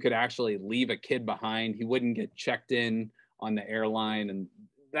you could actually leave a kid behind. He wouldn't get checked in on the airline, and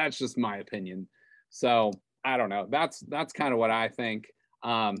that's just my opinion. So I don't know. That's kind of what I think.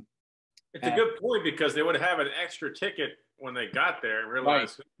 It's a good point because they would have an extra ticket when they got there and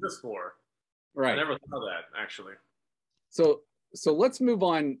realized who this for. Right. I never thought of that actually. So let's move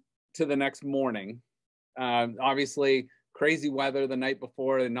on to the next morning. Obviously, crazy weather the night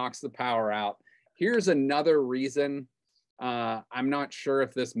before, it knocks the power out. Here's another reason I'm not sure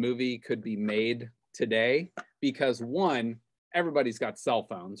if this movie could be made today because one, everybody's got cell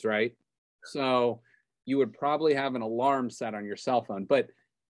phones, right? So you would probably have an alarm set on your cell phone. But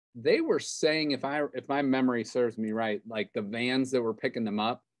they were saying, if my memory serves me right, like the vans that were picking them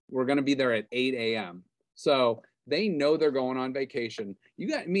up were going to be there at 8 a.m. So they know they're going on vacation. You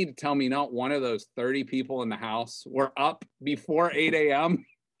got me to tell me not one of those 30 people in the house were up before 8 a.m.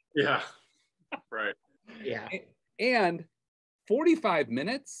 Yeah, right. Yeah. And 45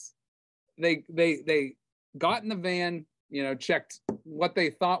 minutes, they got in the van, checked what they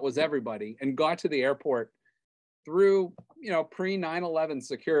thought was everybody and got to the airport through, pre 9/11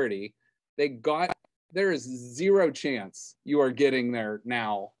 security. There is zero chance you are getting there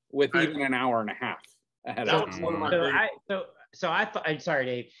now with even an hour and a half ahead of time. So I thought, I'm sorry,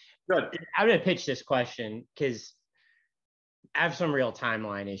 Dave. Good. I'm going to pitch this question because I have some real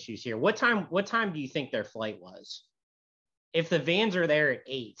timeline issues here. What time do you think their flight was? If the vans are there at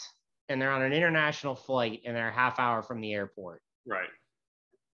 8 and they're on an international flight and they're a half hour from the airport. Right.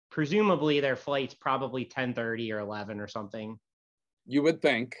 Presumably their flight's probably 10:30 or 11 or something. You would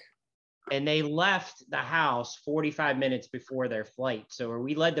think. And they left the house 45 minutes before their flight. So are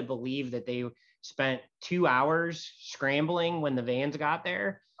we led to believe that they spent 2 hours scrambling when the vans got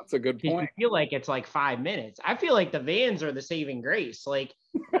there? That's a good point. I feel like it's like 5 minutes. I feel like the vans are the saving grace. Like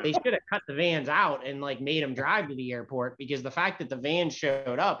they should have cut the vans out and like made them drive to the airport, because the fact that the vans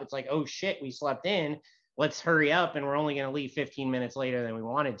showed up, it's like, oh shit, we slept in. Let's hurry up. And we're only going to leave 15 minutes later than we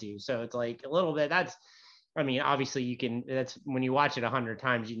wanted to. So it's like a little bit, obviously that's when you watch it 100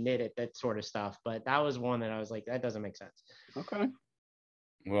 times, you knit it, that sort of stuff. But that was one that I was like, that doesn't make sense. Okay.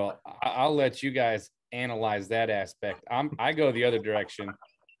 Well, I'll let you guys analyze that aspect. I go the other direction.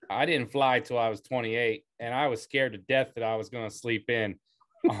 I didn't fly till I was 28, and I was scared to death that I was going to sleep in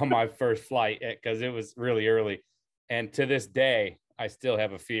on my first flight because it was really early. And to this day, I still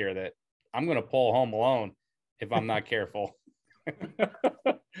have a fear that I'm going to pull home alone if I'm not careful.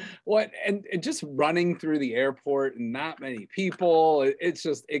 What? And just running through the airport and not many people, it's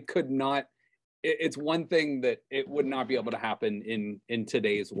one thing that it would not be able to happen in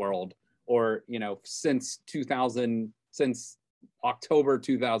today's world, or, since October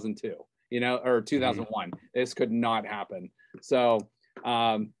 2002, or 2001, this could not happen. So,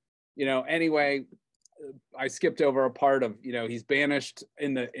 anyway, I skipped over a part of, he's banished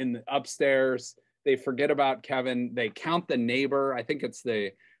in the upstairs. They forget about Kevin. They count the neighbor. I think it's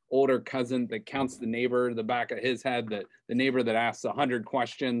the older cousin that counts the neighbor, the back of his head, the neighbor that asks 100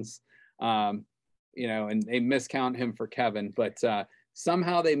 questions, and they miscount him for Kevin, but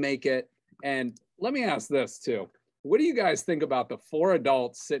somehow they make it. And let me ask this too. What do you guys think about the 4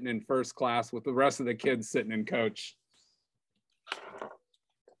 adults sitting in first class with the rest of the kids sitting in coach?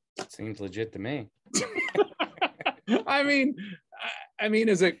 Seems legit to me. I mean,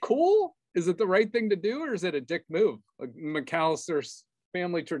 is it cool? Is it the right thing to do, or is it a dick move, like McAllister's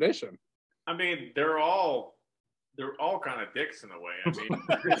family tradition? I mean, they're all they're all kind of dicks in a way. I mean,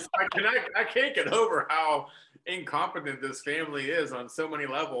 I can't get over how incompetent this family is on so many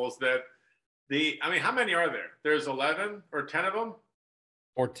levels that I mean, how many are there? There's 11 or 10 of them?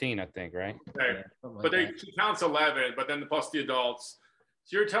 14, I think, right? Okay. Yeah, But he counts 11, but then plus the adults.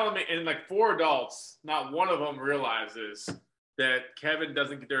 So you're telling me in like 4 adults, not one of them realizes that Kevin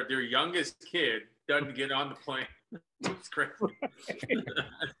doesn't get their youngest kid doesn't get on the plane. It's crazy.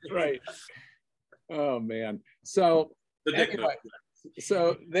 Right. Oh man. So anyway,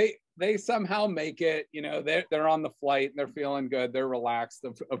 so they somehow make it, you know, they're on the flight and they're feeling good. They're relaxed.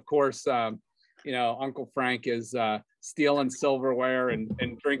 Of course, you know, Uncle Frank is stealing silverware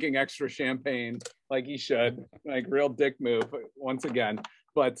and drinking extra champagne like he should, like real dick move once again.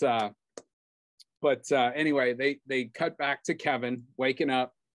 But anyway, they cut back to Kevin waking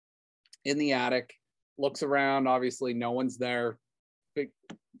up in the attic, looks around, obviously no one's there.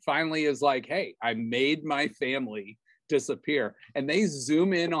 Finally is like, hey, I made my family disappear. And they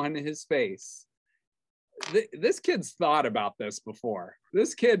zoom in on his face. This kid's thought about this before.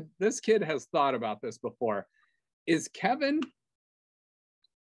 This kid has thought about this before. Does Kevin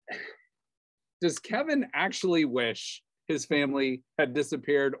actually wish his family had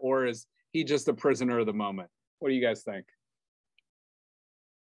disappeared, or is he just a prisoner of the moment? What do you guys think?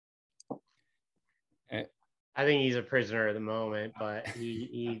 I think he's a prisoner of the moment, but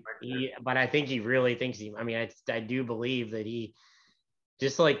but I think he really thinks I mean, I do believe that he,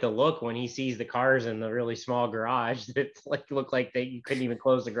 just like the look when he sees the cars in the really small garage that like look like you couldn't even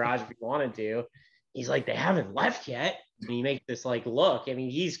close the garage if you wanted to. He's like, they haven't left yet. And he makes this like look. I mean,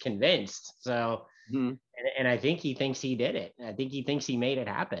 he's convinced. So, and I think he thinks he did it. I think he thinks he made it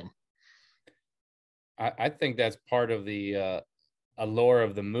happen. I think that's part of the allure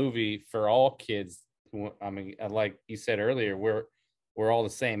of the movie for all kids. I mean, like you said earlier, we're all the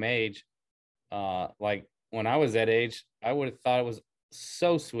same age. Like when I was that age, I would have thought it was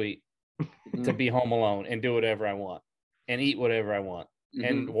so sweet to be home alone and do whatever I want and eat whatever I want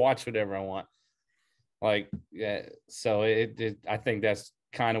and watch whatever I want. Like, yeah. So I think that's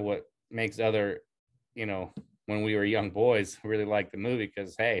kind of what makes other, you know, when we were young boys, really like the movie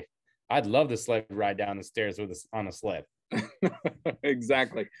because, hey, I'd love to sled ride down the stairs with us on a sled.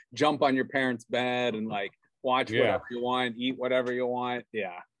 Exactly. Jump on your parents' bed and like watch whatever you want, eat whatever you want.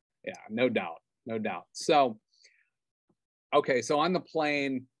 Yeah, no doubt. So, okay, so on the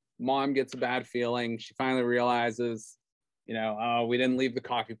plane, mom gets a bad feeling. She finally realizes, you know, oh, we didn't leave the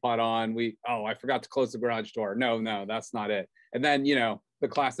coffee pot on. I forgot to close the garage door. No, that's not it. And then, you know, the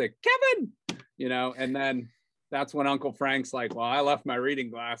classic Kevin, you know, and then that's when Uncle Frank's like, well, I left my reading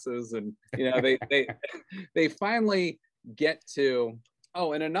glasses, and you know, they finally get to.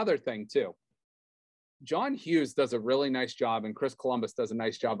 Oh, and another thing too, John Hughes does a really nice job, and Chris Columbus does a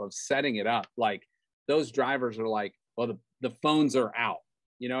nice job of setting it up. Like those drivers are like, well, the phones are out.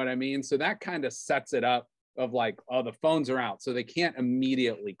 You know what I mean? So that kind of sets it up of like, oh, the phones are out, so they can't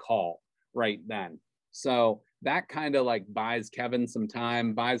immediately call right then. So that kind of like buys Kevin some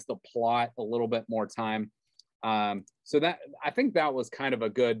time, buys the plot a little bit more time. So that, I think that was kind of a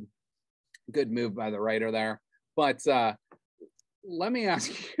good move by the writer there. But let me ask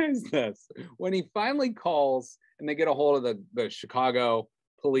you guys this: when he finally calls and they get a hold of the Chicago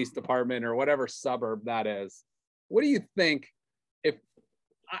Police Department or whatever suburb that is, what do you think? If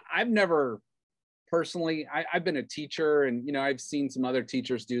I've never personally, I've been a teacher, and you know, I've seen some other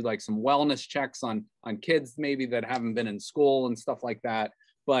teachers do like some wellness checks on kids maybe that haven't been in school and stuff like that.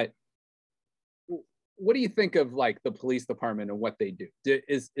 But what do you think of like the police department and what they do?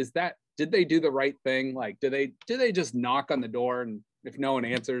 Did they do the right thing? Like, do they just knock on the door, and if no one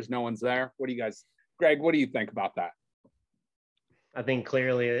answers, no one's there? What do you guys, Greg, what do you think about that? I think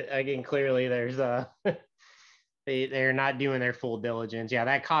clearly there's they're not doing their full diligence. Yeah,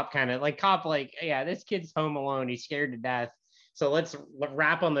 that cop yeah, this kid's home alone. He's scared to death. So let's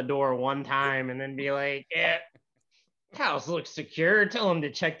rap on the door one time and then be like, yeah, house looks secure. Tell them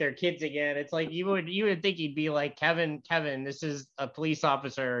to check their kids again. It's like you would think he'd be like, Kevin, this is a police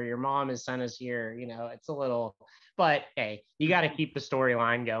officer. Your mom has sent us here. You know, it's a little, but hey, you got to keep the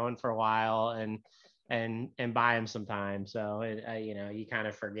storyline going for a while and buy him some time. So you know, you kind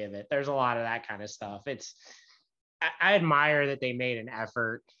of forgive it. There's a lot of that kind of stuff. I admire that they made an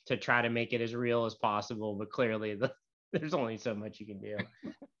effort to try to make it as real as possible, but clearly there's only so much you can do.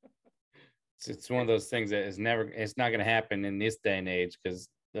 It's one of those things that it's not going to happen in this day and age because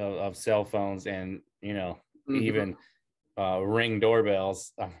of cell phones and, you know, even Ring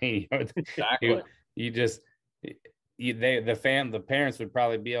doorbells. I mean, exactly. The parents would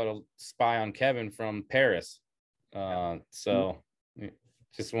probably be able to spy on Kevin from Paris. So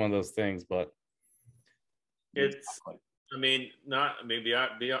just one of those things, but It's, I mean, not, I mean,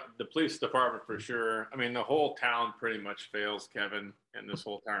 the police department for sure. I mean, the whole town pretty much fails Kevin in this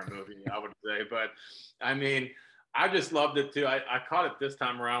whole entire movie, I would say. But I mean, I just loved it too. I caught it this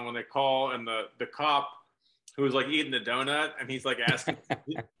time around when they call and the cop who was like eating the donut and he's like asking,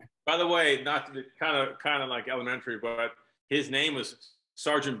 by the way, not to be kind of like elementary, but his name was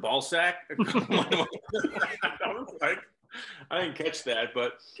Sergeant Balsack. I was like, I didn't catch that,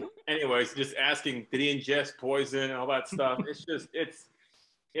 but anyways, just asking, did he ingest poison and all that stuff? It's just,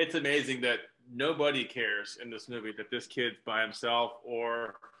 it's amazing that nobody cares in this movie that this kid's by himself,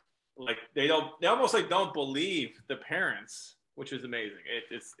 or like they almost like don't believe the parents, which is amazing.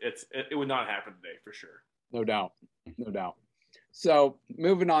 It would not happen today for sure. No doubt. So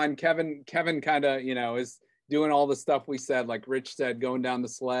moving on, Kevin kind of, is doing all the stuff we said, like Rich said, going down the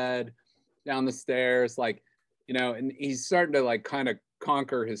sled, down the stairs, like, and he's starting to like kind of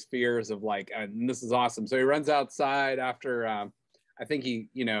conquer his fears of like, and this is awesome. So he runs outside after, I think he,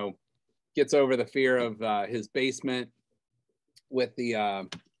 gets over the fear of his basement with the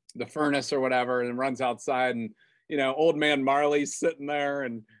furnace or whatever, and runs outside, and old man Marley's sitting there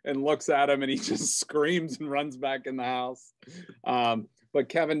and looks at him, and he just screams and runs back in the house. But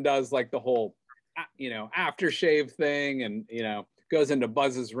Kevin does like the whole, aftershave thing, and goes into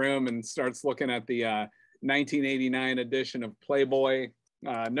Buzz's room and starts looking at the 1989 edition of Playboy.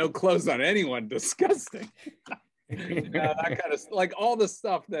 No clothes on anyone, disgusting. That kind of like all the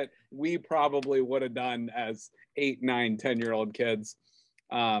stuff that we probably would have done as 8, 9, 10-year-old kids.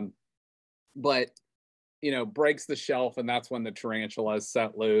 But breaks the shelf, and that's when the tarantula is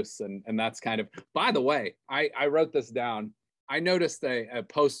set loose, and that's kind of, by the way, I wrote this down. I noticed a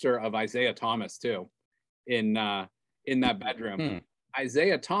poster of Isaiah Thomas too in that bedroom.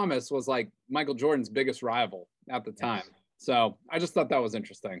 Isaiah Thomas was like Michael Jordan's biggest rival at the time. So I just thought that was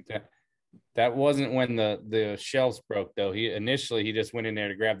interesting. That wasn't when the shelves broke though. He just went in there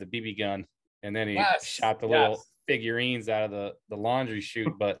to grab the BB gun, and then he shot the little figurines out of the laundry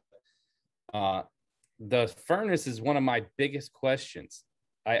chute. But the furnace is one of my biggest questions.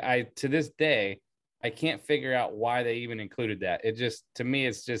 I to this day, I can't figure out why they even included that. It just, to me,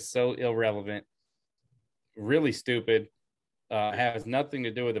 it's just so irrelevant, really stupid. Has nothing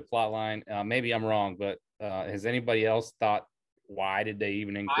to do with the plot line. Maybe I'm wrong, but has anybody else thought, why did they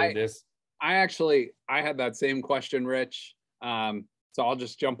even include this? I had that same question, Rich. So I'll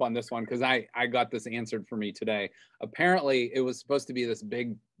just jump on this one because I got this answered for me today. Apparently, it was supposed to be this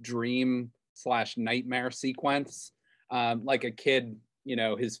big dream/nightmare sequence, like a kid,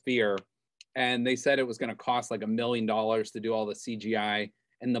 his fear. And they said it was going to cost like $1 million to do all the CGI,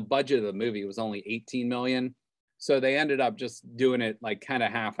 and the budget of the movie was only $18 million. So they ended up just doing it like kind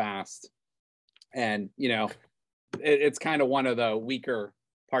of half-assed. And, it's kind of one of the weaker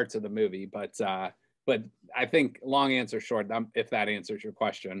parts of the movie. But I think, long answer short, if that answers your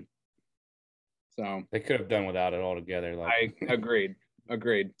question. So they could have done without it altogether. Like, I agreed.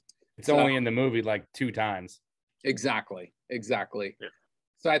 It's only in the movie like 2 times. Exactly. Yeah.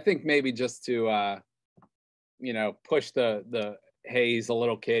 So I think maybe just to, push the, hey, he's a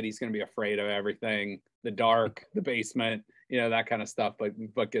little kid, he's going to be afraid of everything, the dark, the basement, that kind of stuff,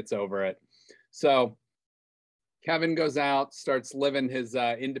 but gets over it. So Kevin goes out, starts living his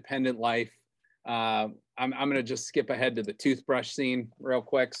independent life. I'm going to just skip ahead to the toothbrush scene real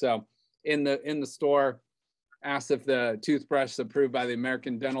quick. So in the store, asked if the toothbrush is approved by the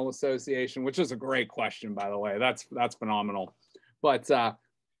American Dental Association, which is a great question, by the way. That's phenomenal. But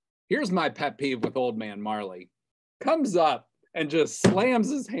here's my pet peeve with old man Marley. Comes up and just slams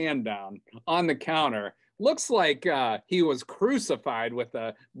his hand down on the counter. Looks like he was crucified with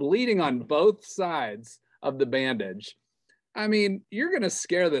bleeding on both sides of the bandage. I mean, you're going to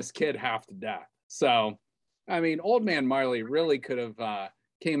scare this kid half to death. So, I mean, old man Marley really could have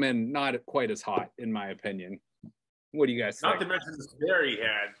came in not quite as hot, in my opinion. What do you guys think? Not to mention the stare he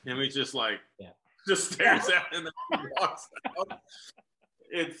had. And he's just like, just stares at him and walks out.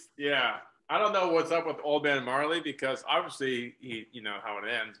 I don't know what's up with old man Marley, because obviously he, how it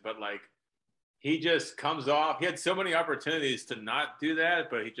ends, but like he just comes off. He had so many opportunities to not do that,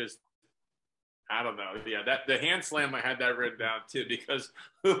 but he just, I don't know. Yeah, that the hand slam, I had that written down too, because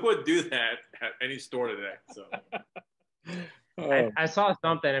who would do that at any store today? So I saw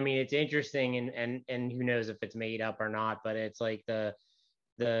something. I mean, it's interesting, and who knows if it's made up or not, but it's like the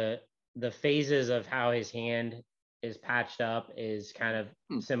phases of how his hand is patched up is kind of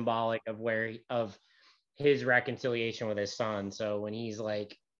symbolic of of his reconciliation with his son. So when he's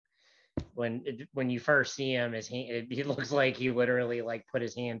like when you first see him, his hand, it looks like he literally like put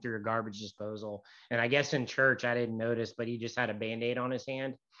his hand through a garbage disposal. And I guess in church I didn't notice, but he just had a Band-Aid on his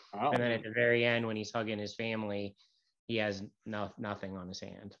hand. And then at the very end, when he's hugging his family, he has nothing on his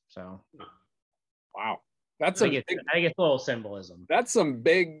hand. So wow. I think it's a little symbolism. That's some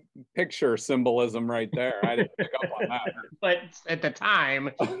big picture symbolism right there. I didn't pick up on that. But at the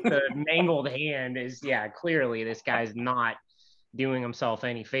time, the mangled hand is, clearly this guy's not doing himself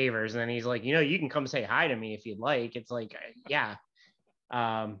any favors. And then he's like, you can come say hi to me if you'd like. It's like, yeah.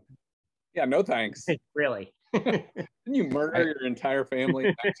 No thanks. Really. Didn't you murder your entire family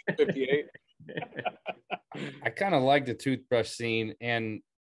in 1958? I kind of like the toothbrush scene and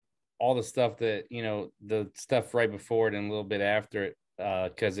all the stuff that, the stuff right before it and a little bit after it,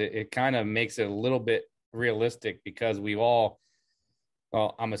 because it kind of makes it a little bit realistic, because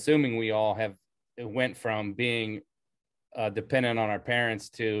I'm assuming we all went from being dependent on our parents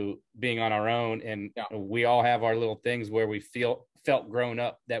to being on our own. And we all have our little things where we felt grown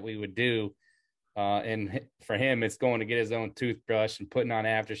up that we would do. And for him, it's going to get his own toothbrush and putting on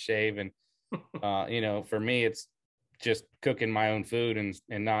aftershave. And, for me, it's just cooking my own food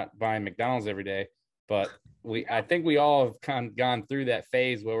and not buying McDonald's every day. But I think we all have kind of gone through that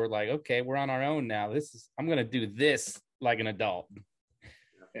phase where we're like, okay, we're on our own now. I'm going to do this like an adult.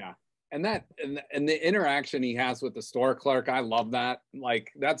 Yeah. And the interaction he has with the store clerk, I love that.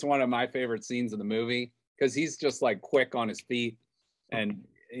 Like, that's one of my favorite scenes of the movie, because he's just like quick on his feet. And,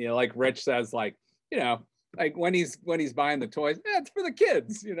 like Rich says, like, like when he's buying the toys, it's for the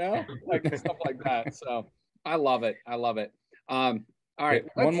kids, like stuff like that. So I love it. All right.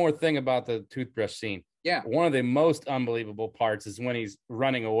 One more thing about the toothbrush scene. Yeah. One of the most unbelievable parts is when he's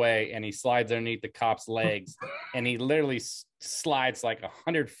running away and he slides underneath the cop's legs and he literally slides like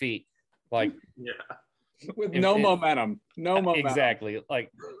 100 feet. Like, with no momentum. Exactly.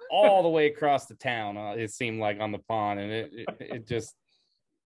 Like all the way across the town, it seemed like, on the pond. And it just,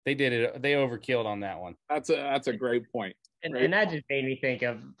 they did it. They overkilled on that one. That's a great point. And that just made me think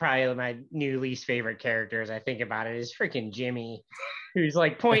of probably my new least favorite character as I think about it is freaking Jimmy, who's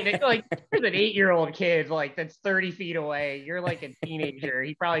like pointing like, there's an 8-year-old kid like that's 30 feet away. You're like a teenager.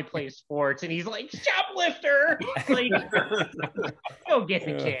 He probably plays sports and he's like, shoplifter. Like, go get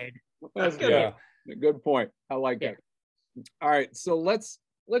the kid. Good point. I like it. All right. So let's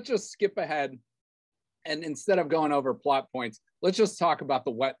just skip ahead. And instead of going over plot points, let's just talk about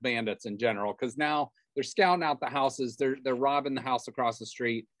the wet bandits in general, because now they're scouting out the houses. They're robbing the house across the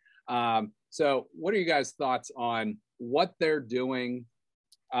street. So what are you guys' thoughts on what they're doing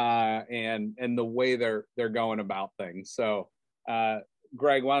and the way they're going about things? So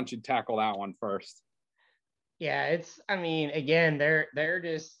Greg, why don't you tackle that one first? Yeah, again, they're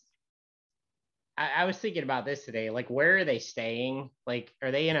just, I was thinking about this today. Like, where are they staying? Like, are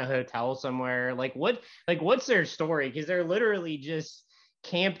they in a hotel somewhere? What's their story? Because they're literally just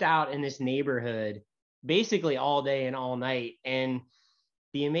camped out in this neighborhood basically all day and all night. And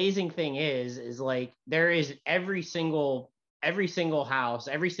the amazing thing is like, there is every single house,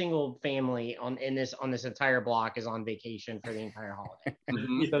 every single family on this entire block is on vacation for the entire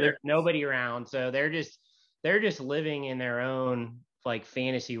holiday. So there's nobody around. So they're just living in their own like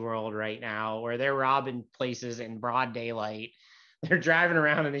fantasy world right now, where they're robbing places in broad daylight. They're driving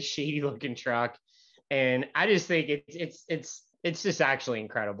around in this shady looking truck. And I just think it's just actually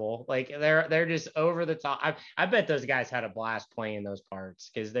incredible. Like they're just over the top. I bet those guys had a blast playing those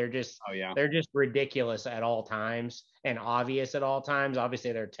parts, because they're just they're just ridiculous at all times and obvious at all times.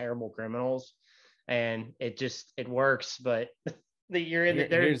 Obviously they're terrible criminals and it works, but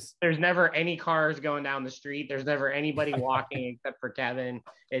there's never any cars going down the street. There's never anybody walking except for Kevin.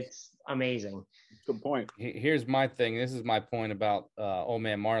 It's amazing. Good point. Here's my thing. This is my point about Old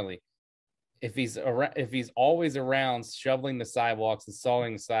Man Marley. If he's always around shoveling the sidewalks and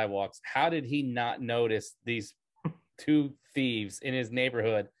sawing the sidewalks, how did he not notice these two thieves in his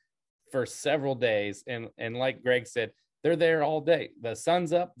neighborhood for several days? And like Greg said, they're there all day. The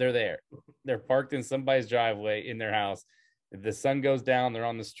sun's up, they're there. They're parked in somebody's driveway in their house. If the sun goes down, they're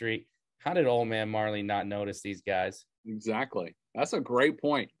on the street. How did Old Man Marley not notice these guys? Exactly. That's a great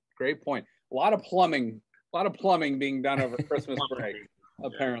point. Great point. A lot of plumbing being done over Christmas break,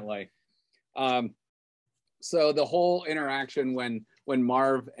 apparently. So the whole interaction when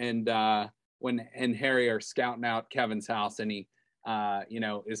Marv and Harry are scouting out Kevin's house, and he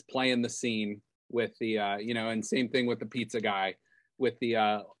is playing the scene with the and same thing with the pizza guy with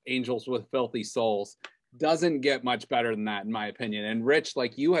the Angels with Filthy Souls, doesn't get much better than that, in my opinion. And Rich,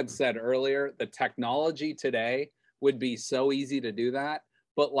 like you had said earlier, the technology today would be so easy to do that,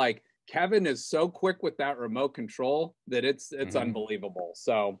 but like Kevin is so quick with that remote control that it's unbelievable.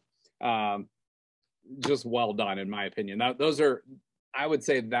 So Just well done, in my opinion. I would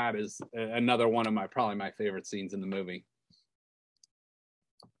say that is another one of probably my favorite scenes in the movie.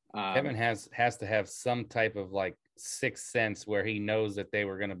 Kevin has to have some type of like sixth sense where he knows that they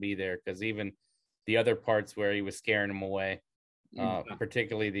were going to be there, because even the other parts where he was scaring them away,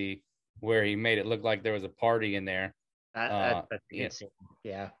 particularly where he made it look like there was a party in there. That's a good scene.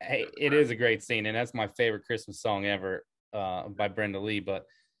 Yeah, hey, it is a great scene, and that's my favorite Christmas song ever by Brenda Lee. But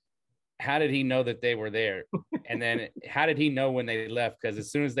how did he know that they were there? And then how did he know when they left? Because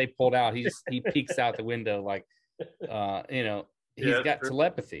as soon as they pulled out, he peeks out the window like, he's got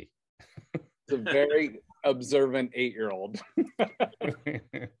telepathy. It's a very observant 8-year-old.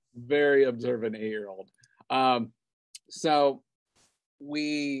 Very observant 8-year-old. So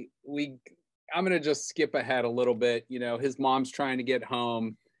I'm going to just skip ahead a little bit. His mom's trying to get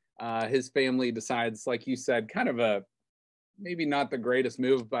home. His family decides, like you said, kind of maybe not the greatest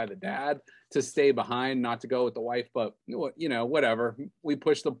move by the dad to stay behind, not to go with the wife, but whatever. We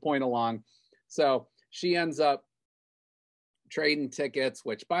push the point along. So she ends up trading tickets,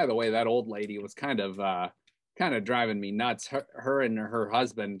 which, by the way, that old lady was kind of driving me nuts. Her and her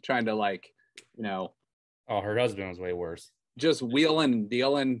husband trying to her husband was way worse. Just wheeling and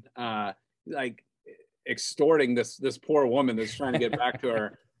dealing, like extorting this poor woman that's trying to get back to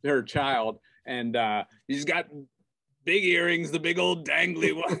her child. And he's got big earrings, the big old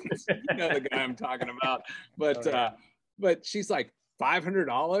dangly ones. The guy I'm talking about. But she's like,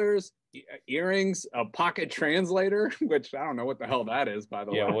 $500 earrings, a pocket translator, which I don't know what the hell that is, by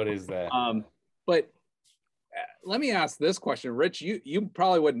the way. Yeah, what is that? But let me ask this question, Rich. You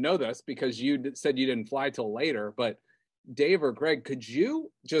probably wouldn't know this because you said you didn't fly till later, but Dave or Greg, could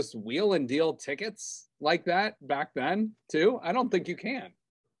you just wheel and deal tickets like that back then too? I don't think you can.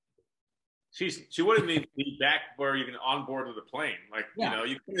 She wouldn't even be back where you can onboard to the plane.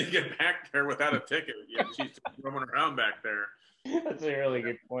 You couldn't get back there without a ticket. She's roaming around back there. That's a really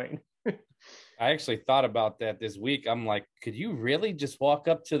good point. I actually thought about that this week. I'm like, could you really just walk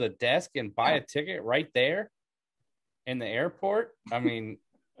up to the desk and buy a ticket right there in the airport? I mean,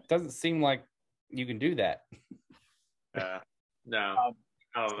 it doesn't seem like you can do that. No,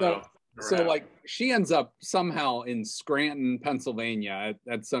 I don't know. So she ends up somehow in Scranton, Pennsylvania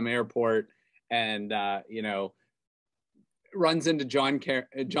at some airport, and runs into John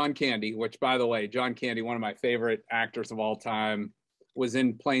Candy, which, by the way, John Candy, one of my favorite actors of all time, was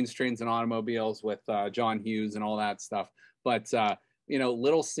in Planes, Trains, and Automobiles with John Hughes and all that stuff. But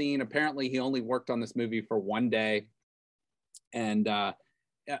little scene. Apparently, he only worked on this movie for one day, and I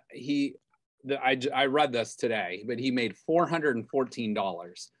read this today, but he made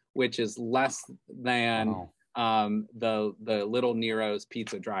 $414, which is less than the Little Nero's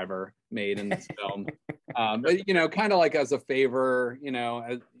pizza driver made in this film. But kind of like as a favor,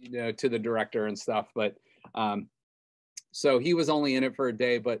 to the director and stuff. But so he was only in it for a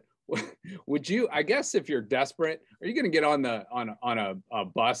day. But would you? I guess if you're desperate, are you going to get on a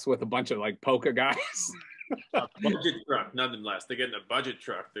bus with a bunch of polka guys? A budget truck, nonetheless. They're getting a budget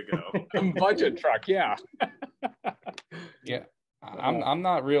truck to go. Budget truck, yeah. Yeah, I'm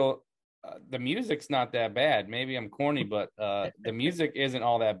not real. The music's not that bad. Maybe I'm corny, but the music isn't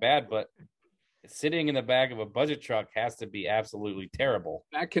all that bad. But sitting in the back of a budget truck has to be absolutely terrible.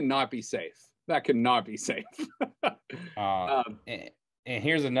 That cannot be safe. And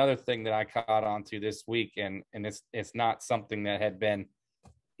here's another thing that I caught on to this week, and it's not something that had been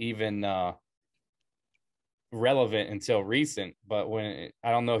even relevant until recent, but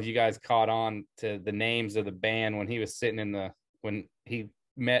I don't know if you guys caught on to the names of the band when he was sitting when he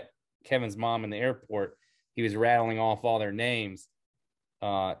met Kevin's mom in the airport, he was rattling off all their names,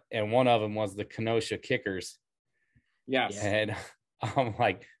 and one of them was the Kenosha Kickers. Yes. And I'm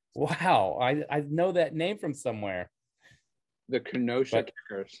like, wow, I know that name from somewhere. The Kenosha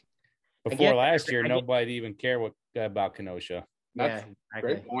Kickers. Before last year, nobody even cared about Kenosha. That's a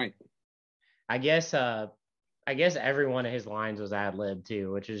great point. I guess every one of his lines was ad lib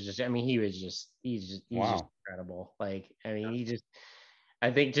too, which is just, he's just incredible. I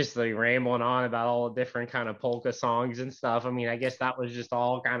think just rambling on about all the different kind of polka songs and stuff. I guess that was just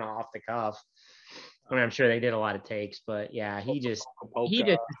all kind of off the cuff. I'm sure they did a lot of takes, but yeah, it's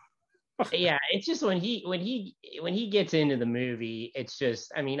just when he gets into the movie, it's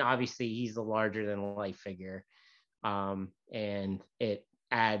just, obviously he's the larger than life figure. And it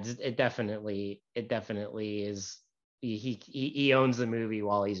definitely is, he owns the movie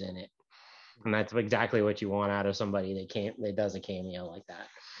while he's in it. And that's exactly what you want out of somebody that does a cameo like that.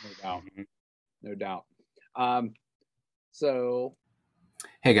 No doubt. So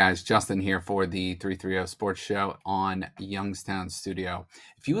Hey guys, Justin here for the 330 Sports Show on Youngstown Studio.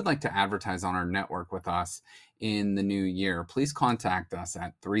 If you would like to advertise on our network with us in the new year, please contact us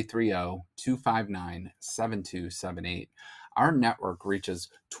at 330-259-7278. Our network reaches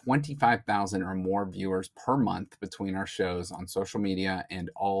 25,000 or more viewers per month between our shows on social media and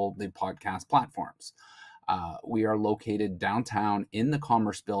all the podcast platforms. We are located downtown in the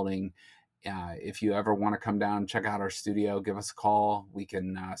Commerce Building. If you ever want to come down, check out our studio, give us a call. We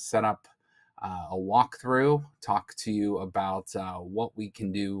can set up a walkthrough, talk to you about what we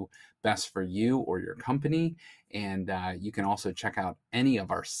can do best for you or your company. And you can also check out any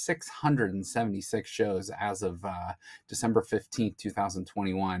of our 676 shows as of December 15th,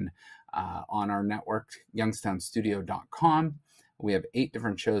 2021 on our network, youngstownstudio.com. We have 8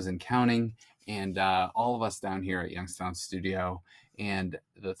 different shows and counting, and all of us down here at Youngstown Studio and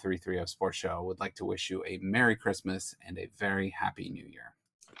the 330 Sports Show would like to wish you a Merry Christmas and a very Happy New Year.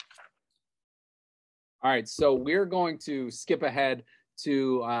 All right, so we're going to skip ahead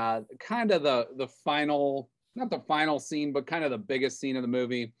to kind of the final, not the final scene, but kind of the biggest scene of the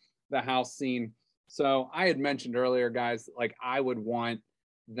movie, the house scene. So I had mentioned earlier, guys, like I would want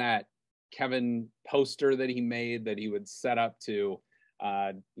that Kevin poster that he made that he would set up to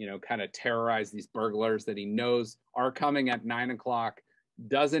kind of terrorize these burglars that he knows are coming at 9 o'clock,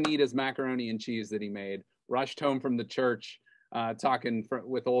 doesn't eat his macaroni and cheese that he made, rushed home from the church, talking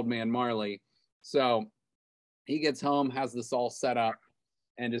with old man Marley. So he gets home, has this all set up,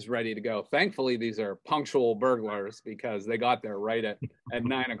 and is ready to go. Thankfully, these are punctual burglars because they got there right at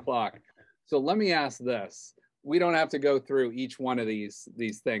 9 o'clock. So let me ask this. We don't have to go through each one of these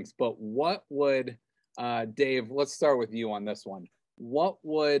things, but what would, Dave, let's start with you on this one. What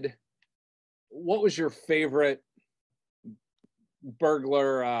was your favorite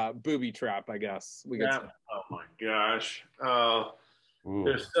burglar booby trap, I guess we could say? Oh my gosh.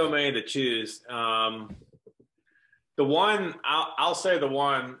 There's so many to choose. The one, I'll say the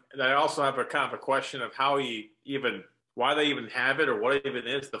one that I also have a kind of a question of why they even have it or what it even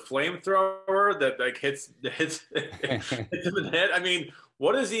is. The flamethrower that like hits him in the head. I mean,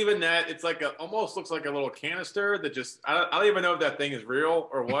 what is even that? It's like almost looks like a little canister that just, I don't even know if that thing is real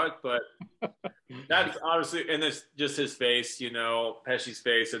or what, but that's obviously, and it's just his face, Pesci's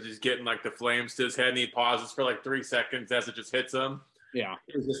face of just getting like the flames to his head, and he pauses for like 3 seconds as it just hits him. Yeah.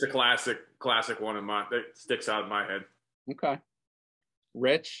 It's just a classic one of mine that sticks out in my head. Okay.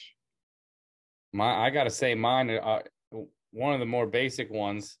 Rich? I got to say mine, one of the more basic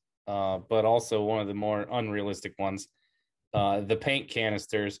ones, but also one of the more unrealistic ones. The paint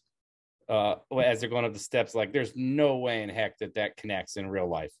canisters, as they're going up the steps, like there's no way in heck that connects in real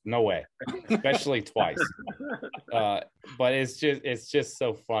life. No way, especially twice. But it's just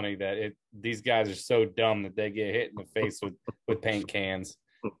so funny that these guys are so dumb that they get hit in the face with paint cans.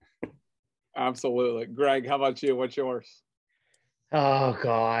 Absolutely. Greg, how about you? What's yours? Oh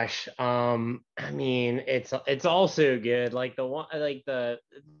gosh. I mean, it's also good. Like the one, like the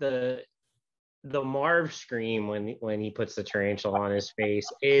Marv scream when he puts the tarantula on his face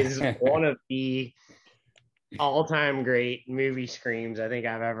is one of the all-time great movie screams I think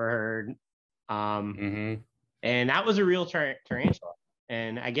I've ever heard. And that was a real tarantula.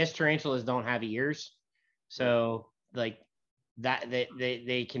 And I guess tarantulas don't have ears, so like that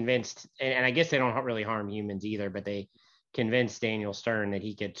they convinced, and I guess they don't really harm humans either, but they convinced Daniel Stern that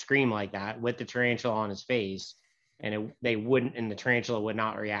he could scream like that with the tarantula on his face, and the tarantula would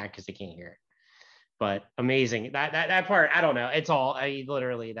not react because they can't hear it. But amazing. That part, I don't know. It's all,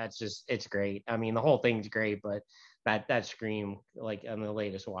 literally, it's great. I mean, the whole thing's great, but that scream, like on the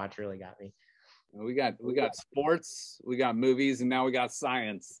latest watch, really got me. We got sports, we got movies, and now we got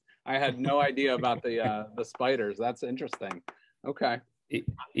science. I had no idea about the spiders. That's interesting. Okay.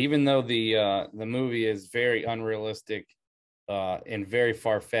 Even though the movie is very unrealistic and very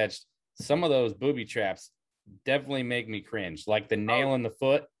far-fetched, some of those booby traps definitely make me cringe. Like the nail in the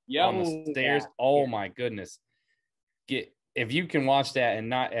foot on the stairs. Oh my goodness. If you can watch that and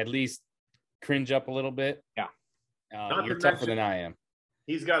not at least cringe up a little bit, you're tougher than I am.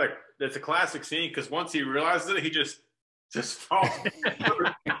 He's got that's a classic scene because once he realizes it, he just falls.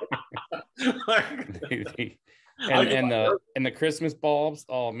 And the Christmas bulbs.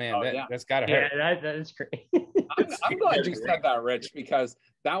 Oh man, that's gotta hurt. Yeah, that is great. I'm glad you said that, Rich, because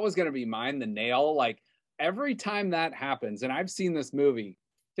that was gonna be mine. The nail, like every time that happens, and I've seen this movie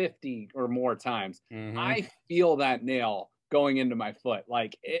 50 or more times, I feel that nail going into my foot.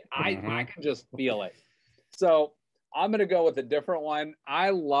 Like I can just feel it. So I'm gonna go with a different one.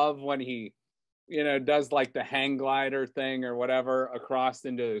 I love when he, does like the hang glider thing or whatever across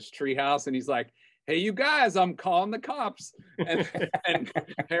into his treehouse, and he's like, hey, you guys, I'm calling the cops. And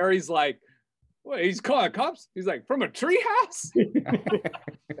Harry's like, what, he's calling the cops? He's like, from a treehouse?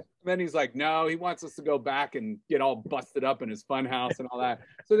 Then he's like, no, he wants us to go back and get all busted up in his fun house and all that.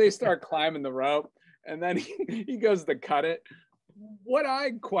 So they start climbing the rope, and then he goes to cut it. What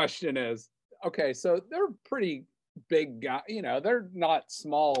I question is, okay, so they're pretty big guys, you know, they're not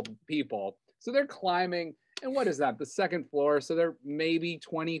small people. So they're climbing, and what is that? The second floor. So they're maybe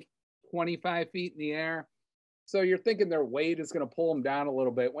 20, 25 feet in the air. So you're thinking their weight is going to pull them down a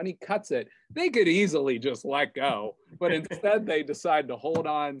little bit. When he cuts it, they could easily just let go. But instead, they decide to hold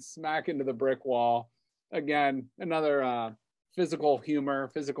on, smack into the brick wall. Again, another physical humor,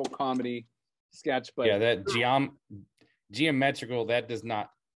 physical comedy sketch. But yeah, that geometrical, that does not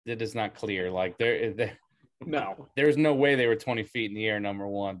clear. Like no, there's no way they were 20 feet in the air, number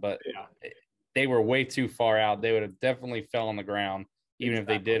one. But yeah, they were way too far out. They would have definitely fell on the ground, even if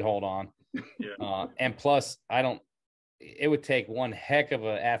they did hold on. Yeah. And plus, it would take one heck of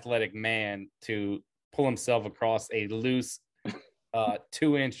an athletic man to pull himself across a loose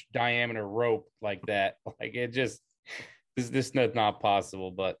 2-inch diameter rope like that. Like this is not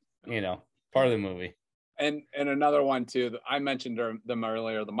possible, but you know, part of the movie. And another one too, I mentioned them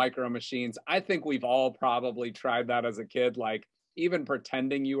earlier, the micro machines. I think we've all probably tried that as a kid, like even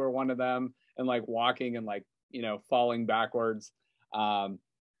pretending you were one of them and like walking and like, you know, falling backwards.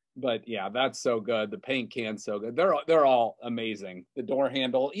 But yeah, that's so good. The paint can's so good. They're all amazing. The door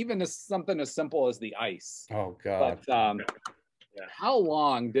handle, even something as simple as the ice. Oh God. But how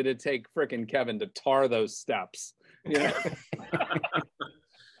long did it take frickin' Kevin to tar those steps? You know?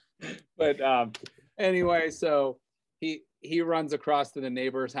 But anyway, so he runs across to the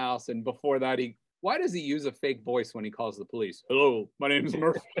neighbor's house, and before that, why does he use a fake voice when he calls the police? Hello, my name is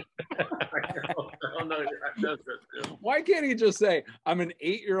Murphy. Why can't he just say, I'm an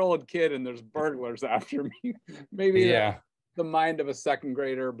 8-year-old kid and there's burglars after me? Maybe the mind of a second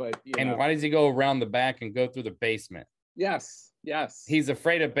grader, but and why does he go around the back and go through the basement? Yes. He's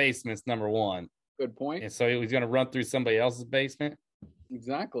afraid of basements, number one. Good point. And so he's going to run through somebody else's basement.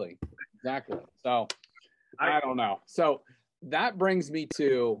 Exactly. So I don't know. So that brings me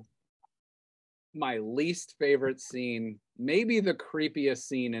to my least favorite scene, maybe the creepiest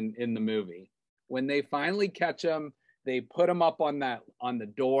scene in the movie. When they finally catch him, they put him up on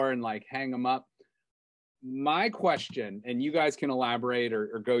the door and like hang him up. My question, and you guys can elaborate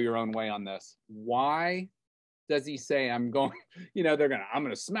or go your own way on this. Why does he say, I'm going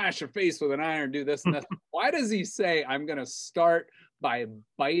to smash your face with an iron, do this and this? Why does he say, I'm going to start by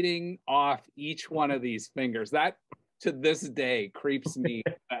biting off each one of these fingers? That to this day creeps me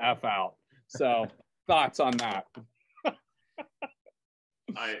the F out. So thoughts on that?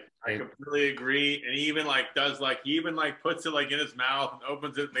 I completely agree. And he even puts it like in his mouth and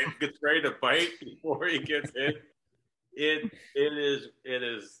opens it, maybe gets ready to bite before he gets hit. It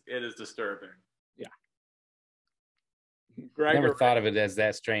is disturbing. Yeah. I never thought of it as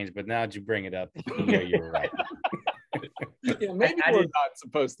that strange, but now that you bring it up, you were right. Yeah, maybe we're not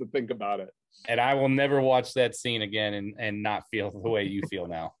supposed to think about it. And I will never watch that scene again and not feel the way you feel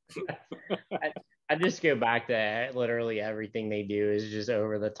now. I just go back to literally everything they do is just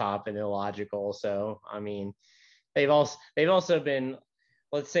over the top and illogical. So I mean, they've also been,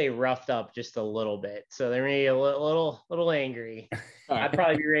 let's say, roughed up just a little bit. So they're maybe a little angry. Right. I'd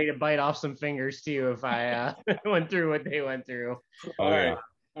probably be ready to bite off some fingers too if I went through what they went through. All right,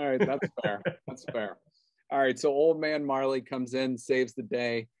 that's fair. That's fair. All right, so old man Marley comes in, saves the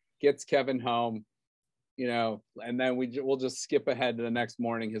day, gets Kevin home, you know, and then we'll just skip ahead to the next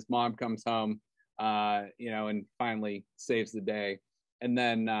morning. His mom comes home, you know, and finally saves the day. And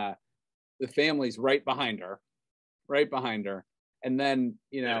then the family's right behind her. And then,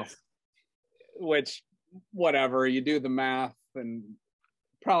 you know, which, whatever, you do the math and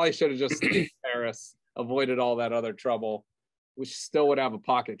probably should have just stayed in Paris, avoided all that other trouble, which still would have a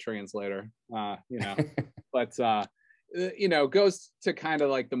pocket translator, you know. But, you know, goes to kind of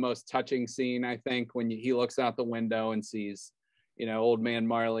like the most touching scene, I think, when he looks out the window and sees, you know, old man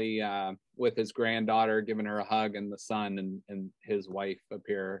Marley with his granddaughter giving her a hug, and the son and his wife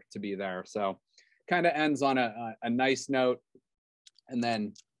appear to be there. So kind of ends on a nice note. And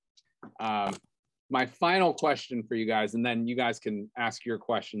then my final question for you guys, and then you guys can ask your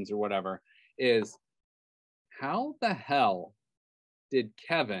questions or whatever, is how the hell did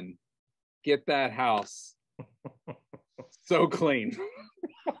Kevin get that house so clean?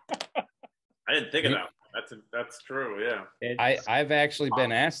 I didn't think of that. That's true. Yeah. I've actually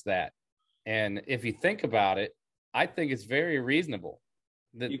been asked that. And if you think about it, I think it's very reasonable.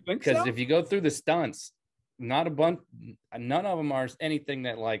 You think because so? if you go through the stunts, not a bunch. None of them are anything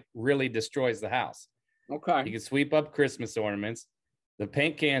that like really destroys the house. Okay. You can sweep up Christmas ornaments. The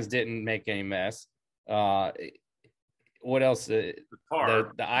paint cans didn't make any mess. What else? The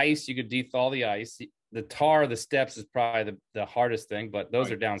ice, you could de-thaw the ice. The tar, the steps is probably the hardest thing, but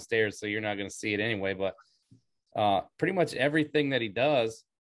those are downstairs, so you're not going to see it anyway. But pretty much everything that he does,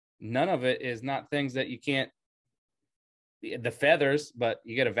 none of it is not things that you can't. The feathers, but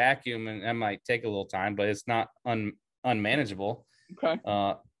you get a vacuum, and that might take a little time, but it's not unmanageable. Okay.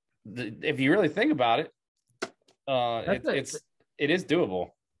 If you really think about it, it is doable.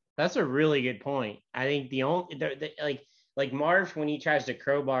 That's a really good point. I think the only like Marv, when he tries to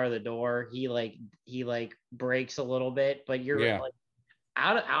crowbar the door, he breaks a little bit, but you're like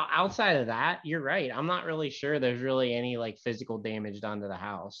outside of that, you're right. I'm not really sure there's really any like physical damage done to the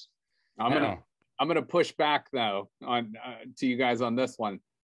house. I'm gonna push back though on to you guys on this one.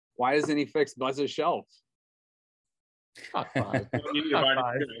 Why doesn't he fix Buzz's shelf? Fuck Buzz.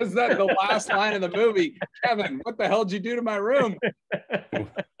 Is that the last line of the movie? Kevin, what the hell did you do to my room?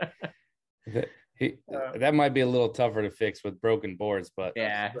 That might be a little tougher to fix with broken boards, but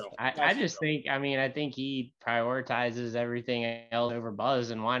yeah, I just think, I think he prioritizes everything else over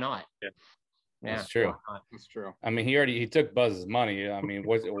Buzz, and why not? Yeah, that's true. That's true. I mean, he took Buzz's money. I mean,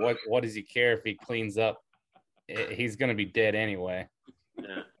 what does he care if he cleans up? He's going to be dead anyway.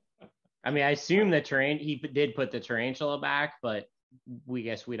 Yeah. I mean, I assume he did put the tarantula back, but we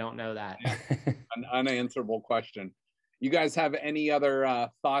don't know that. An unanswerable question. You guys have any other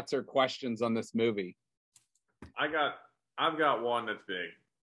thoughts or questions on this movie? I've got one that's big.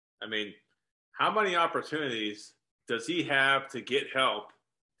 I mean, how many opportunities does he have to get help,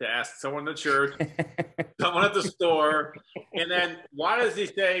 to ask someone in the church, someone at the store, and then why does he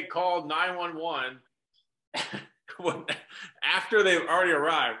say call 911 after they've already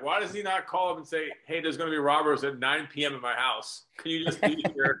arrived? Why does he not call them and say, hey, there's going to be robbers at 9 p.m. in my house? Can you just be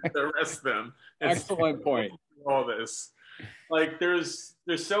here to arrest them? Excellent point. All this, like, there's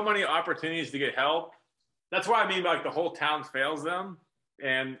so many opportunities to get help. That's why I mean, like, the whole town fails them,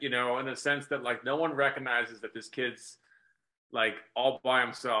 and in the sense that like no one recognizes that this kid's like all by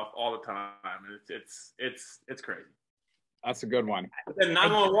himself all the time. It's crazy. That's a good one. And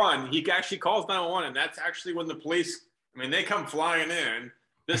 911, he actually calls 911, and that's actually when the police. I mean, they come flying in.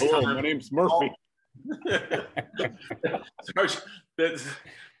 This time, my name's Murphy.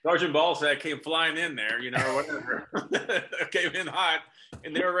 Sergeant Balsack came flying in there, whatever. Came in hot,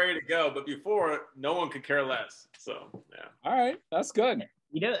 and they were ready to go. But before, no one could care less. So, yeah. All right, that's good.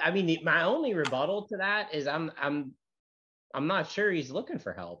 I mean, my only rebuttal to that is I'm not sure he's looking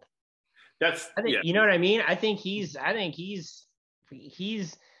for help. You know what I mean? I think he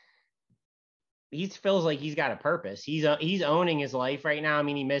feels like he's got a purpose. He's owning his life right now. I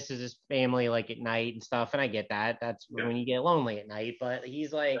mean, he misses his family like at night and stuff, and I get that. That's when you get lonely at night. But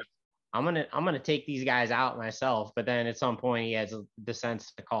he's like, I'm gonna take these guys out myself. But then at some point he has the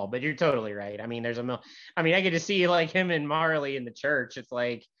sense to call. But you're totally right. I mean, I get to see like him and Marley in the church. It's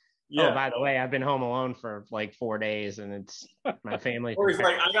like, oh, by the way, I've been home alone for like 4 days, and it's my family. Or he's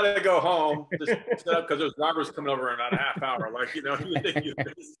like, I gotta go home because there's robbers coming over in about a half hour. Like,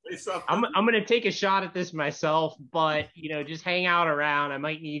 I'm gonna take a shot at this myself, but just hang out around. I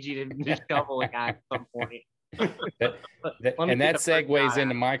might need you to just shovel a guy at some point. And that segues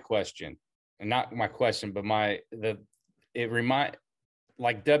into my question, and not my question, but like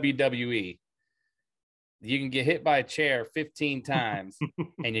WWE. You can get hit by a chair 15 times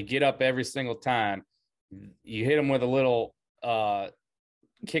and you get up every single time. You hit them with a little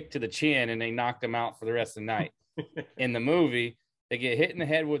kick to the chin and they knock them out for the rest of the night. In the movie, they get hit in the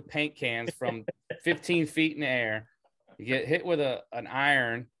head with paint cans from 15 feet in the air. You get hit with an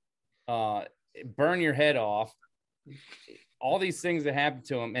iron, burn your head off. All these things that happen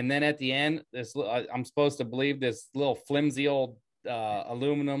to them. And then at the end, I'm supposed to believe this little flimsy old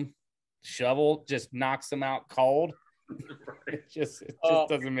aluminum shovel just knocks them out cold. It just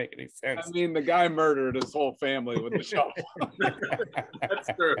doesn't make any sense. I mean, the guy murdered his whole family with the shovel.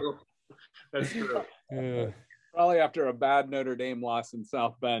 That's true. Probably after a bad Notre Dame loss in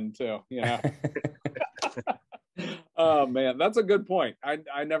South Bend too. Oh man, that's a good point.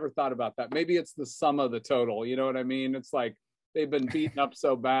 I never thought about that. Maybe it's the sum of the total. You know what I mean? It's like they've been beaten up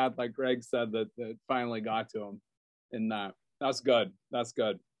so bad, like Greg said, that it finally got to them. In that, that's good. That's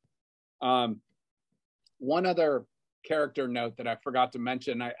good. One other character note that I forgot to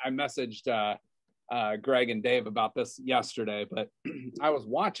mention, I messaged Greg and Dave about this yesterday, but I was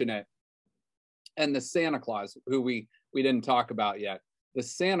watching it, and the Santa Claus, who we didn't talk about yet, the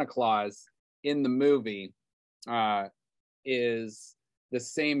Santa Claus in the movie is the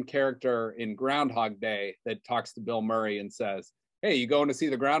same character in Groundhog Day that talks to Bill Murray and says, "Hey, you going to see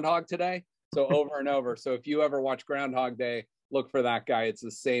the groundhog today?" So over and over. So if you ever watch Groundhog Day, look for that guy. It's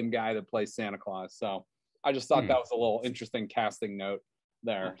the same guy that plays Santa Claus. So I just thought that was a little interesting casting note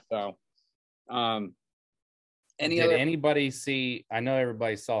there. So did anybody see, I know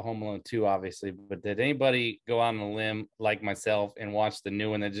everybody saw Home Alone 2, obviously, but did anybody go out on a limb like myself and watch the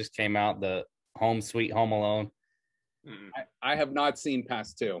new one that just came out, the Home Sweet Home Alone? I have not seen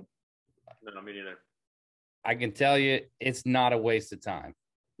past 2. No, me neither. I can tell you it's not a waste of time.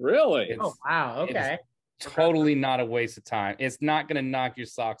 Really? Oh, wow. Okay. Totally not a waste of time. It's not going to knock your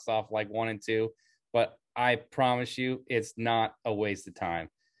socks off like 1 and 2, but I promise you it's not a waste of time.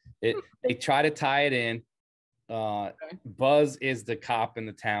 They try to tie it in. Buzz is the cop in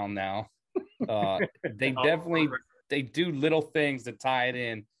the town now. They definitely they do little things to tie it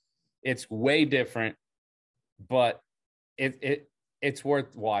in. It's way different, but it's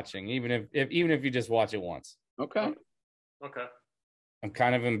worth watching, even if you just watch it once. Okay. I'm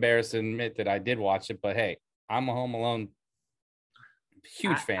kind of embarrassed to admit that I did watch it, but hey, I'm a Home Alone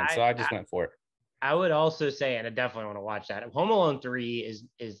huge fan, so I just went for it. I would also say, and I definitely want to watch that. Home Alone 3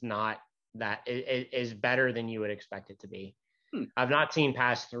 is not that is better than you would expect it to be. I've not seen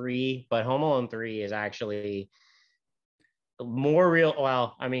past 3, but Home Alone 3 is actually more real.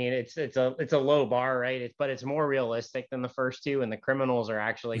 Well, I mean, it's a low bar, right? But it's more realistic than the first 2, and the criminals are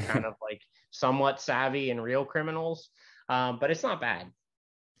actually kind of like somewhat savvy and real criminals. But it's not bad.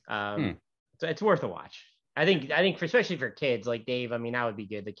 So it's worth a watch. I think especially for kids like Dave, I mean, that would be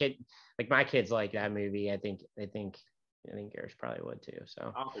good. The kid, like my kids like that movie. I think Garrett probably would too.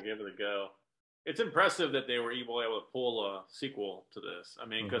 So I'll have to give it a go. It's impressive that they were able to pull a sequel to this. I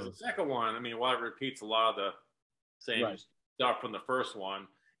mean, because the second one, I mean, while it repeats a lot of the same stuff from the first one,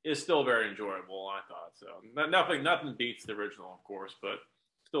 is still very enjoyable. I thought so. Nothing beats the original, of course, but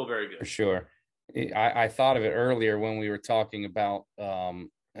still very good. For sure. I thought of it earlier when we were talking about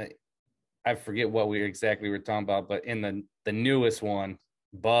I forget what we exactly were talking about, but in the newest one,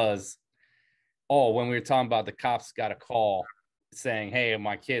 Buzz. Oh, when we were talking about the cops got a call saying, "Hey,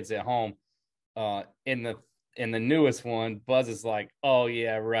 my kid's at home." In the newest one, Buzz is like, "Oh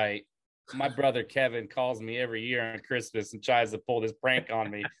yeah, right. My brother Kevin calls me every year on Christmas and tries to pull this prank on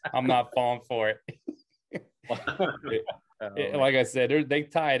me. I'm not falling for it." Like I said, they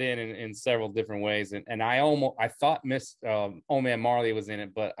tie it in several different ways, and I thought Miss Old Man Marley was in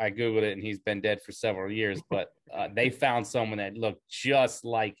it, but I googled it and he's been dead for several years. But they found someone that looked just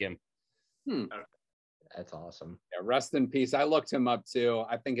like him. That's awesome. Yeah, rest in peace. I looked him up too.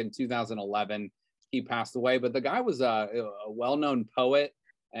 I think in 2011 he passed away, but the guy was a well-known poet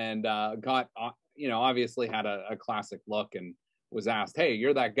and got obviously had a classic look and was asked, "Hey,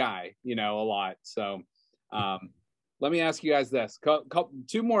 you're that guy," a lot. So. Let me ask you guys this: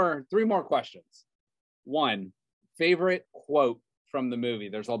 3 more questions. 1, favorite quote from the movie.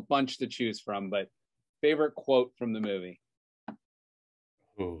 There's a bunch to choose from, but favorite quote from the movie.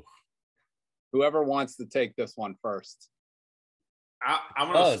 Ooh. Whoever wants to take this one first.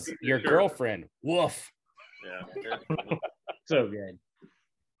 I'm Buzz, your girlfriend. Woof. Yeah. So good.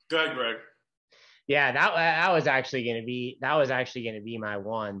 Go ahead, Greg. Yeah, that was actually going to be my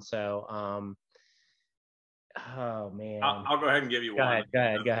one. So, oh man, I'll go ahead and give you one. Go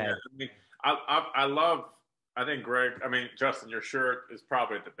ahead. I mean, I think Greg. I mean, Justin, your shirt is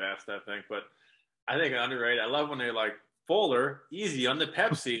probably the best. I think, but I think underrated. I love when they're like, "Fuller, easy on the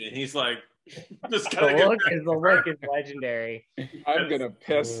Pepsi," and he's like, "Just the look is legendary." I'm gonna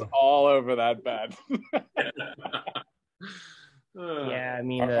piss all over that bed. Yeah, I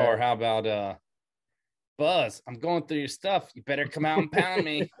mean, or how about Buzz? I'm going through your stuff. You better come out and pound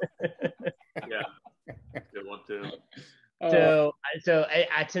me. Yeah. Good one too. So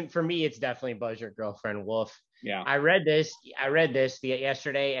for me, it's definitely Buzz Your Girlfriend Wolf. Yeah. I read this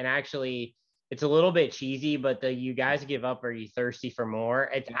yesterday, and actually, it's a little bit cheesy, but the "You guys give up, are you thirsty for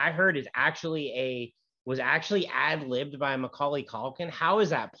more?" I heard was actually ad-libbed by Macaulay Culkin. How is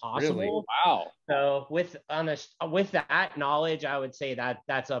that possible? Really? Wow. So with that knowledge, I would say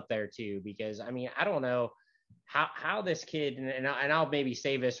that's up there too, because I mean, I don't know how this kid, and I'll maybe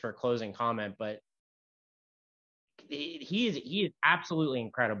save this for closing comment, but he is absolutely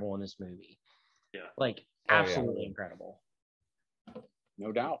incredible in this movie. Yeah. Like absolutely incredible.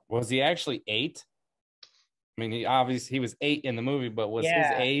 No doubt. Was he actually 8? I mean, he was 8 in the movie, but was his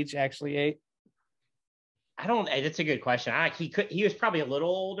age actually 8? That's a good question. He was probably a little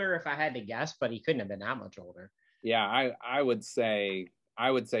older if I had to guess, but he couldn't have been that much older. Yeah, I would say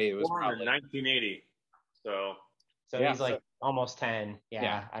it was born probably in 1980. So he's like almost 10.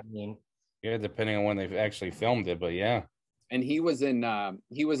 Yeah. I mean, yeah, depending on when they've actually filmed it, but yeah. and he was in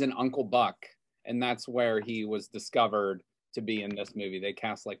Uncle Buck, and that's where he was discovered to be in this movie. They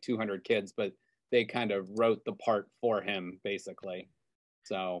cast like 200 kids, but they kind of wrote the part for him, basically.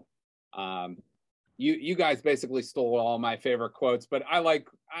 So you guys basically stole all my favorite quotes, but I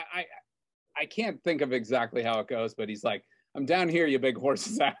can't think of exactly how it goes, but he's like, "I'm down here, you big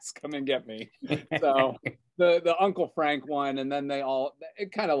horse's ass, come and get me." So the Uncle Frank one, and then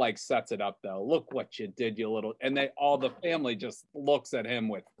it kind of like sets it up though. Look what you did, you little, and the family just looks at him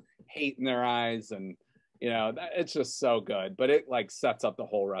with hate in their eyes, and you know, it's just so good, but it like sets up the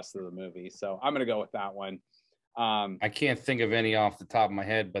whole rest of the movie. So I'm going to go with that one. I can't think of any off the top of my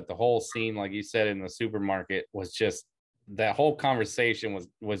head, but the whole scene, like you said, in the supermarket was just, that whole conversation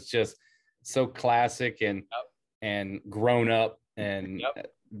was just so classic and grown up. And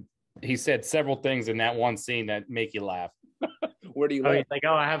he said several things in that one scene that make you laugh. Where do you live? He's like,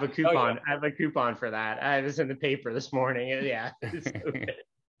 "Oh, I have a coupon. Oh, yeah. I have a coupon for that. I was in the paper this morning." Yeah. It's so good.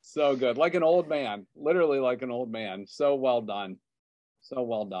 So good. Like an old man, literally like an old man. So well done. So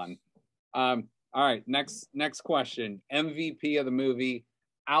well done. All right. Next question. MVP of the movie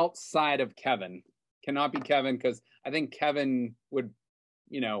outside of Kevin. Cannot be Kevin, because I think Kevin would,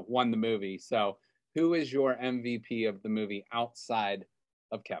 won the movie. So who is your MVP of the movie outside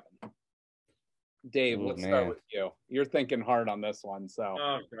of Kevin? Dave, let's start with you. You're thinking hard on this one. So.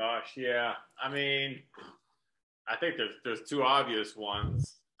 Oh gosh. Yeah. I mean, I think there's two obvious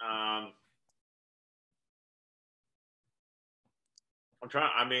ones. I'm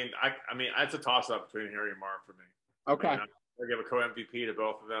trying. I mean, it's a toss-up between Harry and Marv for me. Okay. I give a co-MVP to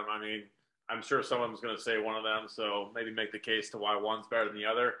both of them. I mean, I'm sure someone's going to say one of them, so maybe make the case to why one's better than the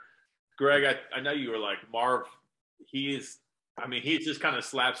other. Greg, I know you were like, Marv, he's just kind of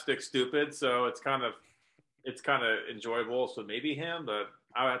slapstick stupid, so it's kind of enjoyable. So maybe him, but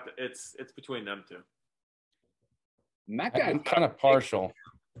it's between them two. I'm kind of partial.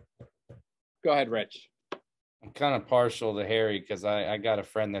 Go ahead, Rich. I'm kind of partial to Harry because I got a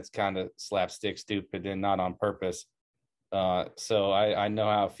friend that's kind of slapstick stupid and not on purpose. So I know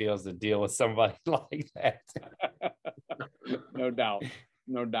how it feels to deal with somebody like that. No doubt.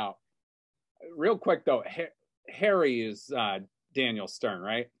 Real quick though, Harry is Daniel Stern,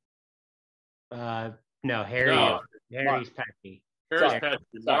 right? No, Harry's Pesci. Harry's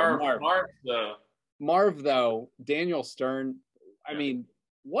Pesci. Marv though, Daniel Stern. I mean,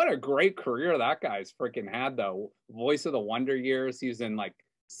 what a great career that guy's freaking had though. Voice of the Wonder Years. He was in like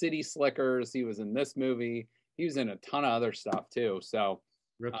City Slickers. He was in this movie. He was in a ton of other stuff too. So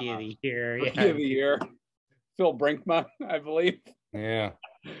Rookie of the Year. Rookie of the Year. Phil Brinkman, I believe. Yeah.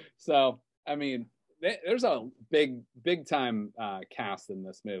 So I mean, there's a big time cast in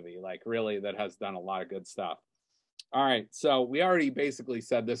this movie, like really, that has done a lot of good stuff. All right, so we already basically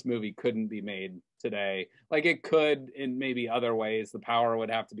said this movie couldn't be made today. Like it could in maybe other ways. The power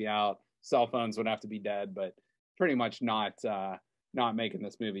would have to be out, cell phones would have to be dead, but pretty much not making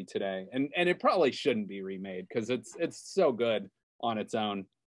this movie today. And it probably shouldn't be remade because it's so good on its own.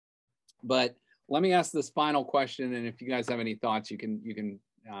 But let me ask this final question, and if you guys have any thoughts, you can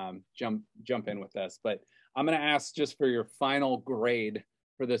jump in with this. But I'm going to ask just for your final grade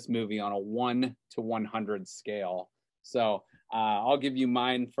for this movie on a 1 to 100 scale. So I'll give you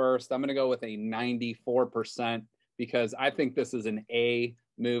mine first. I'm going to go with a 94% because I think this is an A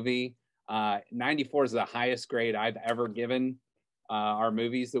movie. 94 is the highest grade I've ever given our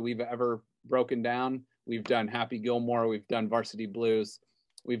movies that we've ever broken down. We've done Happy Gilmore, we've done Varsity Blues,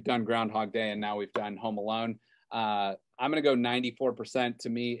 we've done Groundhog Day, and now we've done Home Alone. I'm going to go 94%. To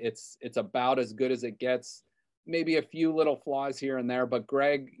me, it's about as good as it gets. Maybe a few little flaws here and there, but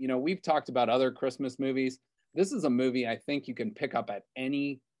Greg, we've talked about other Christmas movies. This is a movie I think you can pick up at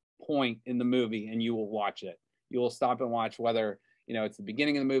any point in the movie and you will watch it. You will stop and watch whether, it's the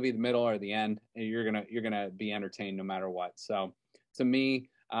beginning of the movie, the middle, or the end, and you're going to be entertained no matter what. So to me,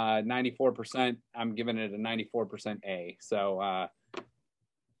 94%, I'm giving it a 94% A. So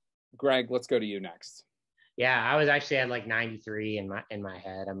Greg, let's go to you next. Yeah, I was actually at like 93 in my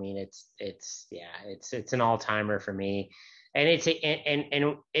head. I mean, it's an all-timer for me. And it's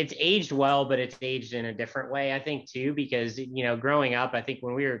aged well, but it's aged in a different way, I think, too, because growing up, I think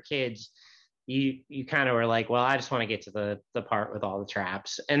when we were kids, you kind of were like, well, I just want to get to the part with all the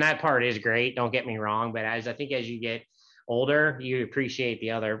traps. And that part is great, don't get me wrong, but I think as you get older, you appreciate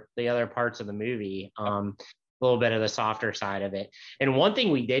the other parts of the movie, a little bit of the softer side of it. And one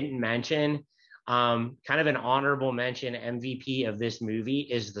thing we didn't mention, kind of an honorable mention MVP of this movie,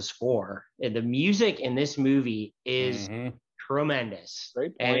 is the score. The music in this movie is tremendous.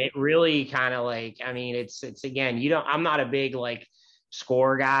 And it really kind of like, I mean, it's again, I'm not a big like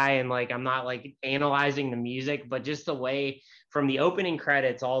score guy, and like I'm not like analyzing the music, but just the way from the opening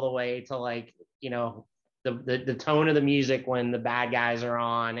credits all the way to like, you know, the tone of the music when the bad guys are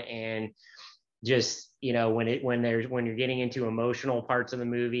on, and just, you know, when you're getting into emotional parts of the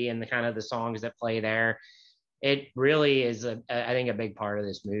movie and the kind of the songs that play there, it really is I think a big part of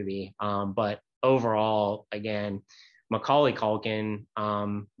this movie. But overall, again, Macaulay Culkin,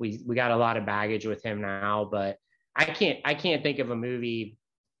 we got a lot of baggage with him now, but I can't think of a movie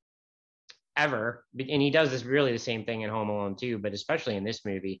ever, and he does this really the same thing in Home Alone too, but especially in this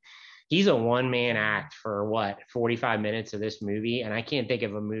movie, he's a one-man act for what, 45 minutes of this movie, and I can't think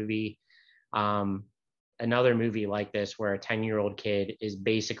of a movie, another movie like this where a 10-year-old kid is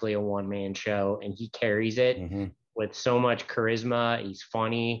basically a one-man show and he carries it with so much charisma. He's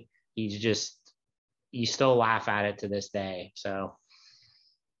funny. You still laugh at it to this day. So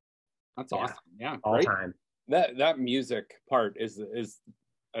that's awesome. Yeah, all great. Time. That music part is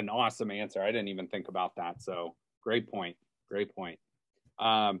an awesome answer. I didn't even think about that. So great point.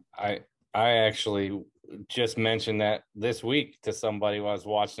 I actually just mentioned that this week to somebody who I was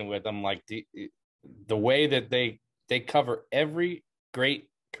watching with. I'm like, the way that they cover every great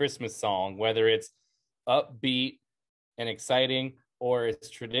Christmas song, whether it's upbeat and exciting or it's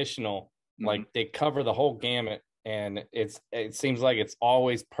traditional, like they cover the whole gamut, and it seems like it's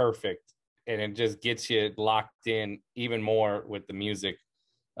always perfect, and it just gets you locked in even more with the music.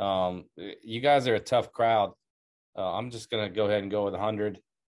 You guys are a tough crowd. I'm just gonna go ahead and go with 100.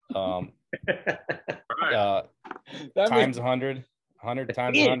 Times 100. 100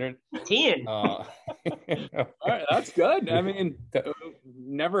 times 100. 10. All right, that's good. I mean,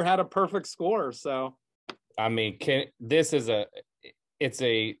 never had a perfect score, so I mean, it's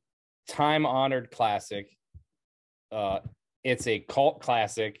a time-honored classic. It's a cult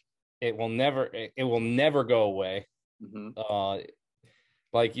classic. It will never go away.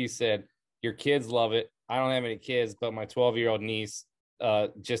 Like you said, your kids love it. I don't have any kids, but my 12-year-old niece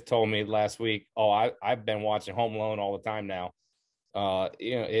just told me last week, I've been watching Home Alone all the time now.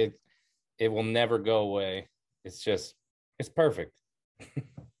 You know, it will never go away. It's perfect.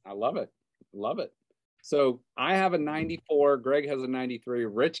 I love it. So I have a 94. Greg has a 93.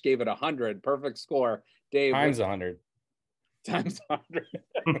 Rich gave it 100. Perfect score. Dave times 100. Times 100.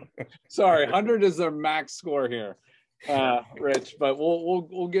 Sorry, 100 is their max score here, Rich. But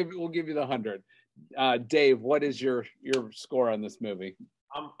we'll give you the 100. Dave, what is your score on this movie?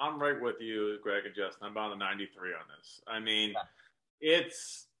 I'm right with you, Greg and Justin. I'm about a 93 on this. I mean,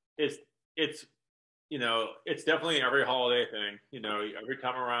 it's you know, it's definitely every holiday thing. You know, every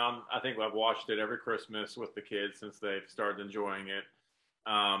time around, I think I've watched it every Christmas with the kids since they've started enjoying it.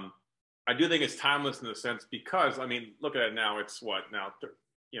 I do think it's timeless in the sense because, I mean, look at it now. It's what now,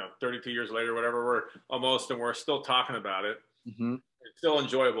 32 years later, whatever, and we're still talking about it. It's still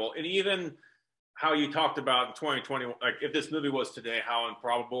enjoyable. And even how you talked about in 2020, like if this movie was today, how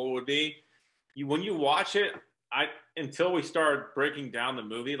improbable it would be. When you watch it, until we start breaking down the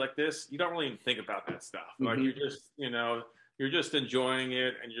movie like this, you don't really even think about that stuff. Like you're just enjoying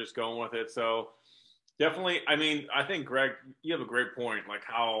it and you're just going with it. So definitely, I mean, I think Greg, you have a great point. Like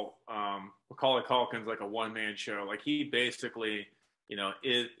how Macaulay Culkin's like a one-man show. Like he basically,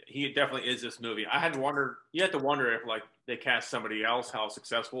 he definitely is this movie. You had to wonder if like they cast somebody else, how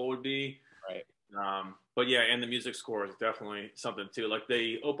successful it would be. Right. But yeah, and the music score is definitely something too. Like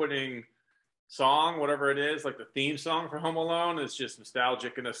the opening song, whatever it is, like the theme song for Home Alone is just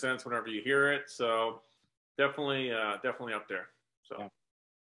nostalgic in a sense whenever you hear it. So definitely up there.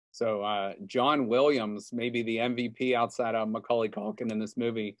 So John Williams, maybe the MVP outside of Macaulay Culkin in this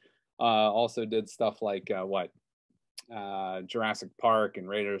movie, also did stuff like Jurassic Park and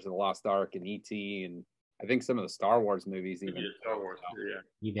Raiders of the Lost Ark and E.T. and I think some of the Star Wars movies even. Star Wars, yeah.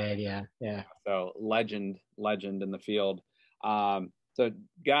 You did, yeah. So legend in the field. So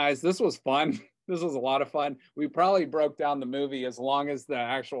guys, this was fun. This was a lot of fun. We probably broke down the movie as long as the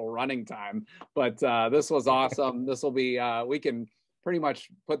actual running time, but this was awesome. This will be, we can pretty much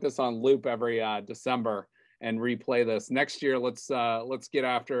put this on loop every December and replay this. Next year, let's get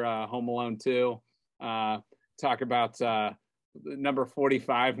after Home Alone 2. Talk about number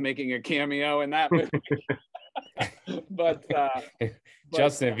 45 making a cameo in that movie. but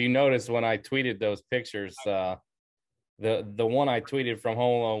Justin, if you noticed when I tweeted those pictures, the one I tweeted from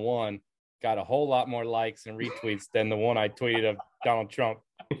Home Alone 1 got a whole lot more likes and retweets than the one I tweeted of Donald Trump.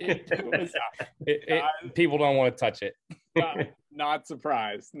 People don't want to touch it. Not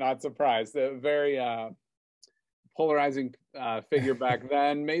surprised. The very polarizing figure back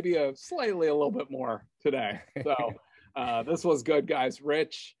then, maybe a little bit more today. So this was good, guys.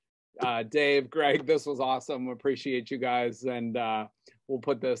 Rich, Dave, Greg, this was awesome. Appreciate you guys, and we'll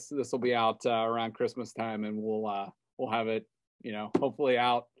put this will be out around Christmas time, and we'll have it, you know, hopefully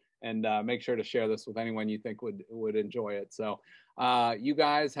out, and make sure to share this with anyone you think would enjoy it. So you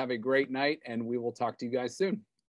guys have a great night, and we will talk to you guys soon.